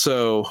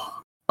also...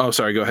 Oh,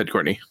 sorry. Go ahead,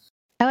 Courtney.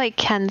 I like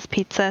Ken's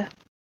Pizza.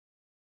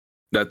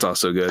 That's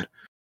also good.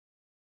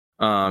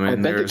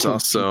 And there's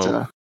also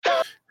pizza.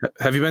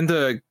 Have you been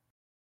to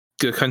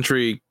the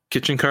Country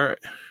Kitchen Cart?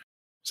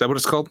 Is that what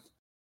it's called?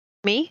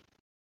 Me?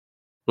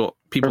 Well,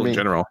 people in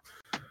general.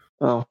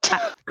 Oh,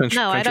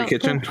 Country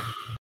Kitchen.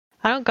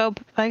 I don't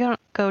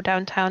go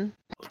downtown.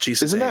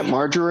 Jesus, isn't that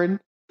margarine?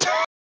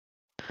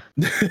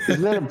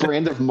 Isn't that a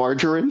brand of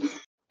margarine?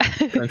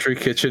 Country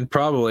Kitchen,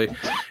 probably.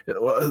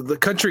 The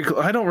country.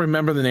 I don't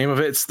remember the name of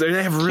it.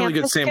 They have really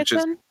good sandwiches.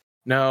 Kitchen?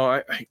 No,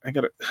 I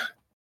got it.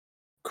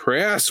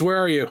 Chris, where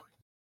are you?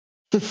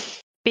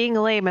 Being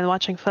lame and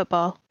watching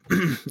football.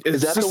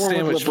 Is that the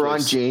one with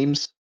LeBron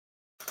James?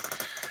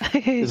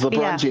 Is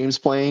LeBron James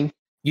playing?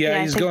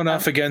 Yeah, he's going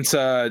off against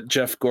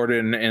Jeff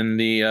Gordon and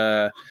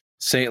the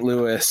St.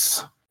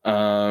 Louis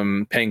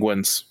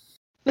Penguins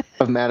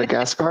of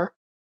Madagascar.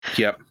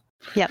 Yep.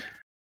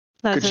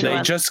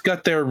 They just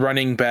got their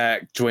running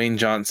back Dwayne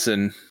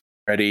Johnson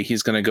ready.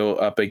 He's going to go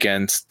up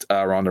against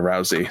Ronda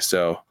Rousey.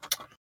 So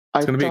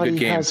it's going to be a good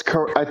game.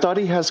 I thought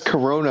he has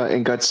corona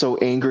and got so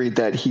angry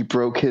that he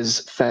broke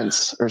his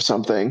fence or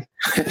something.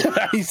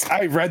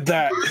 I read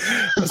that.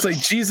 I was like,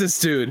 Jesus,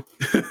 dude.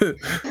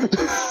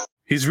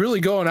 He's really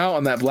going out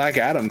on that Black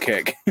Adam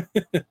kick.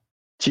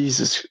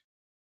 Jesus.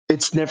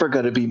 It's never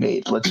going to be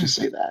made. Let's just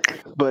say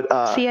that. But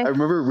I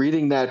remember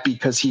reading that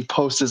because he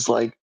posts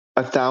like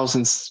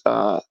 1,000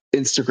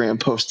 Instagram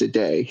posts a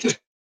day.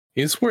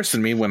 He's worse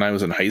than me when I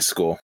was in high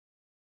school.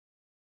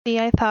 See,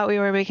 I thought we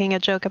were making a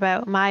joke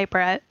about my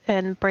Brett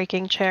and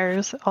breaking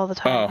chairs all the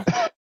time.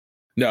 Oh,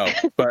 no,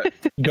 but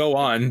go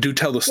on. Do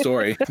tell the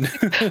story.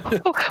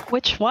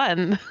 Which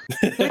one?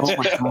 Oh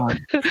my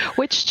God.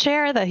 Which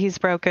chair that he's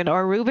broken,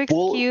 or Rubik's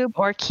Cube,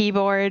 or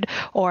keyboard,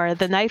 or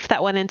the knife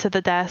that went into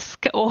the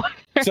desk, or...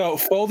 So,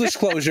 full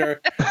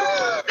disclosure,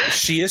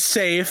 she is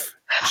safe.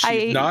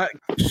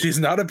 She's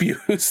not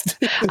abused.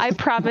 I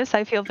promise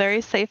I feel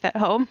very safe at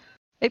home.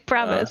 I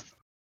promise.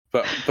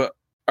 But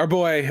our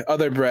boy,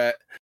 other Brett,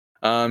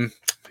 he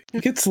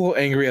gets a little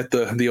angry at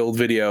the old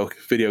video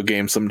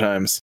game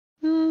sometimes.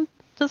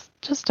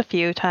 Just a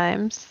few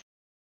times.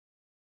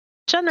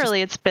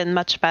 Generally, it's been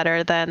much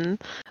better than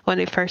when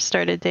we first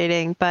started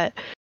dating, but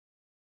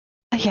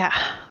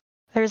yeah,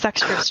 there's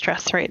extra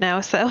stress right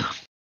now, so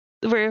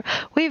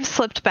we've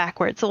slipped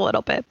backwards a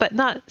little bit, but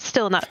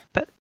still not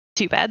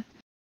too bad.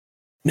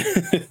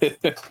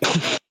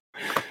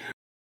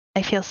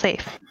 I feel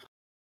safe.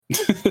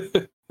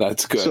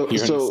 That's good.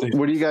 So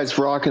what are you guys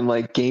rocking,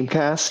 like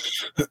Gamecast?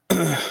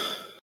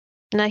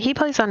 No, he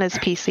plays on his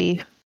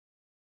PC.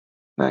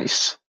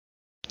 Nice.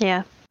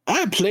 Yeah.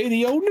 I play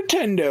the old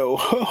Nintendo.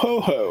 Ho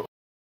ho ho.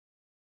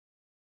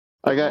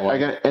 I got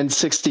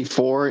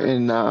N64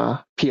 and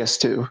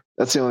PS2.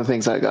 That's the only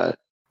things I got.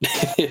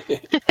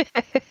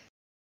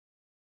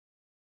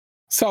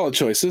 Solid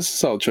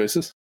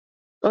choices.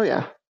 Oh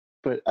yeah,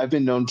 but I've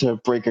been known to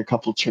break a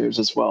couple chairs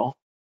as well,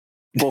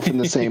 both in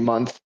the same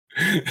month.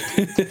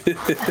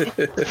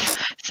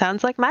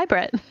 Sounds like my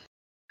Brett.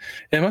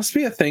 It must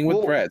be a thing with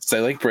Bretts. They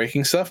like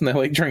breaking stuff and they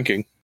like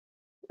drinking.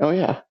 Oh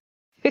yeah.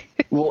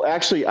 Well,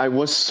 actually, I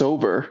was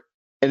sober,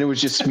 and it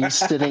was just me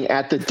sitting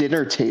at the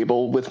dinner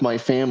table with my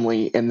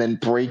family, and then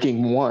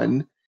breaking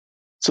one.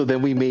 So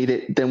then we made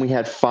it. Then we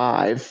had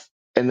 5,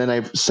 and then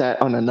I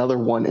sat on another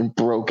one and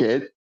broke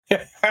it.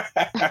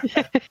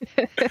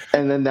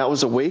 And then that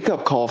was a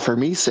wake-up call for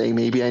me, saying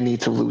maybe I need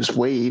to lose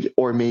weight,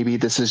 or maybe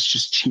this is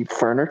just cheap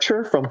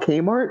furniture from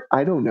Kmart.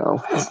 I don't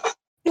know.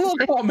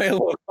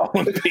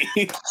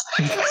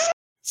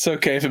 It's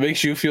okay if it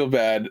makes you feel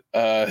bad.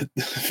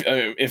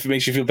 If it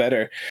makes you feel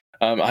better,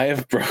 I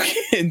have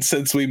broken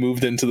since we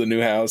moved into the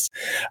new house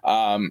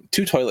 2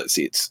 toilet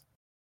seats.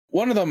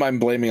 One of them I'm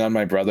blaming on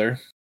my brother.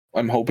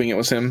 I'm hoping it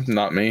was him,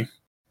 not me.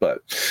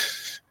 But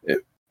I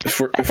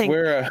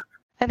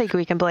think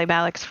we can blame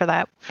Alex for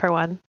that, for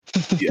one.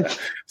 Yeah.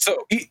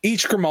 So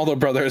each Grimaldo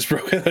brother has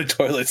broken a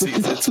toilet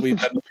seat since we've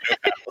had the new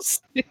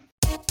house.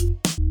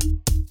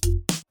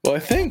 Well, I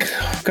think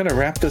I'm going to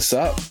wrap this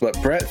up. But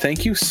Brett,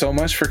 thank you so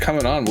much for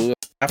coming on. We'll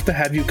have to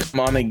have you come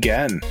on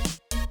again.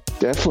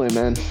 Definitely,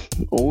 man.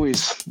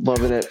 Always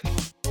loving it.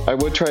 I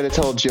would try to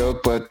tell a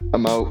joke, but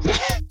I'm out.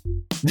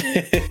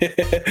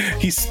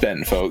 He's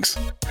spent, folks.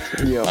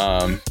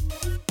 Yeah.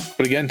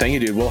 But again, thank you,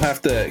 dude. We'll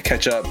have to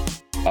catch up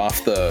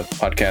off the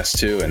podcast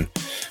too, and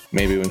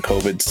maybe when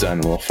COVID's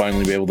done, we'll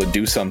finally be able to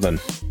do something.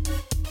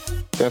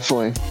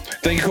 Definitely.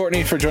 Thank you,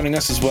 Courtney, for joining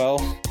us as well.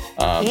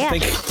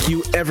 Thank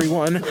you,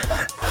 everyone,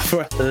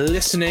 for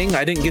listening.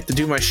 I didn't get to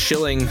do my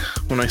shilling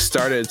when I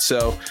started,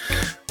 so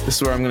this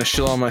is where I'm going to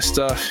shill all my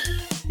stuff.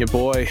 Your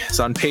boy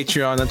is on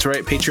Patreon. That's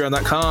right,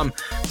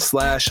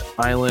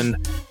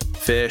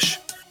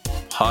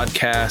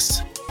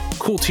 patreon.com/islandfishpodcast.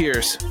 Cool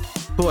tiers,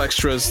 cool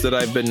extras that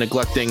I've been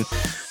neglecting,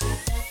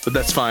 but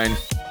that's fine.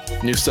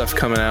 New stuff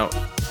coming out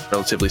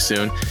relatively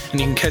soon.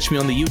 And you can catch me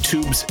on the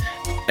YouTubes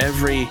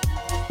every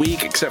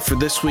week, except for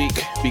this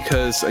week,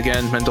 because,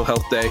 again, Mental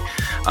Health Day.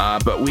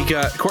 But we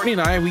got, Courtney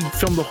and we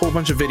filmed a whole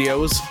bunch of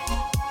videos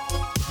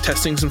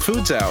testing some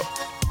foods out.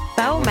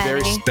 So many.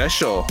 Very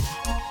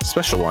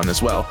special one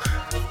as well.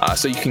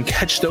 So you can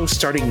catch those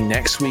starting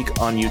next week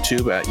on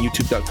YouTube at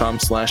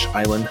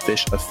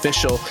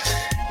youtube.com/islandfishofficial.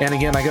 And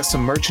again, I got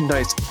some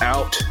merchandise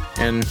out,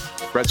 and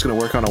Brett's going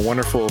to work on a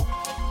wonderful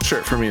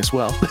shirt for me as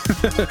well.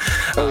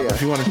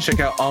 If you want to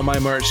check out all my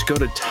merch, go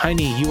to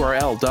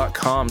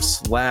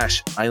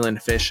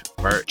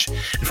tinyurl.com/islandfishmerch.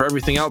 And for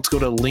everything else, go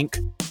to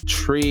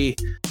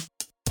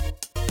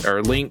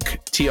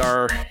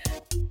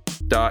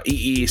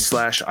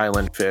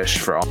linktr.ee/islandfish.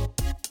 for all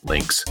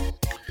links.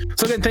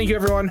 So again, thank you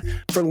everyone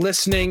for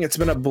listening. It's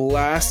been a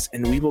blast,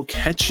 and we will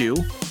catch you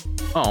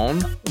on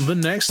the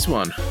next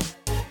one.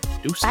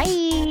 Deuces.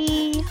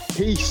 Bye.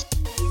 Peace.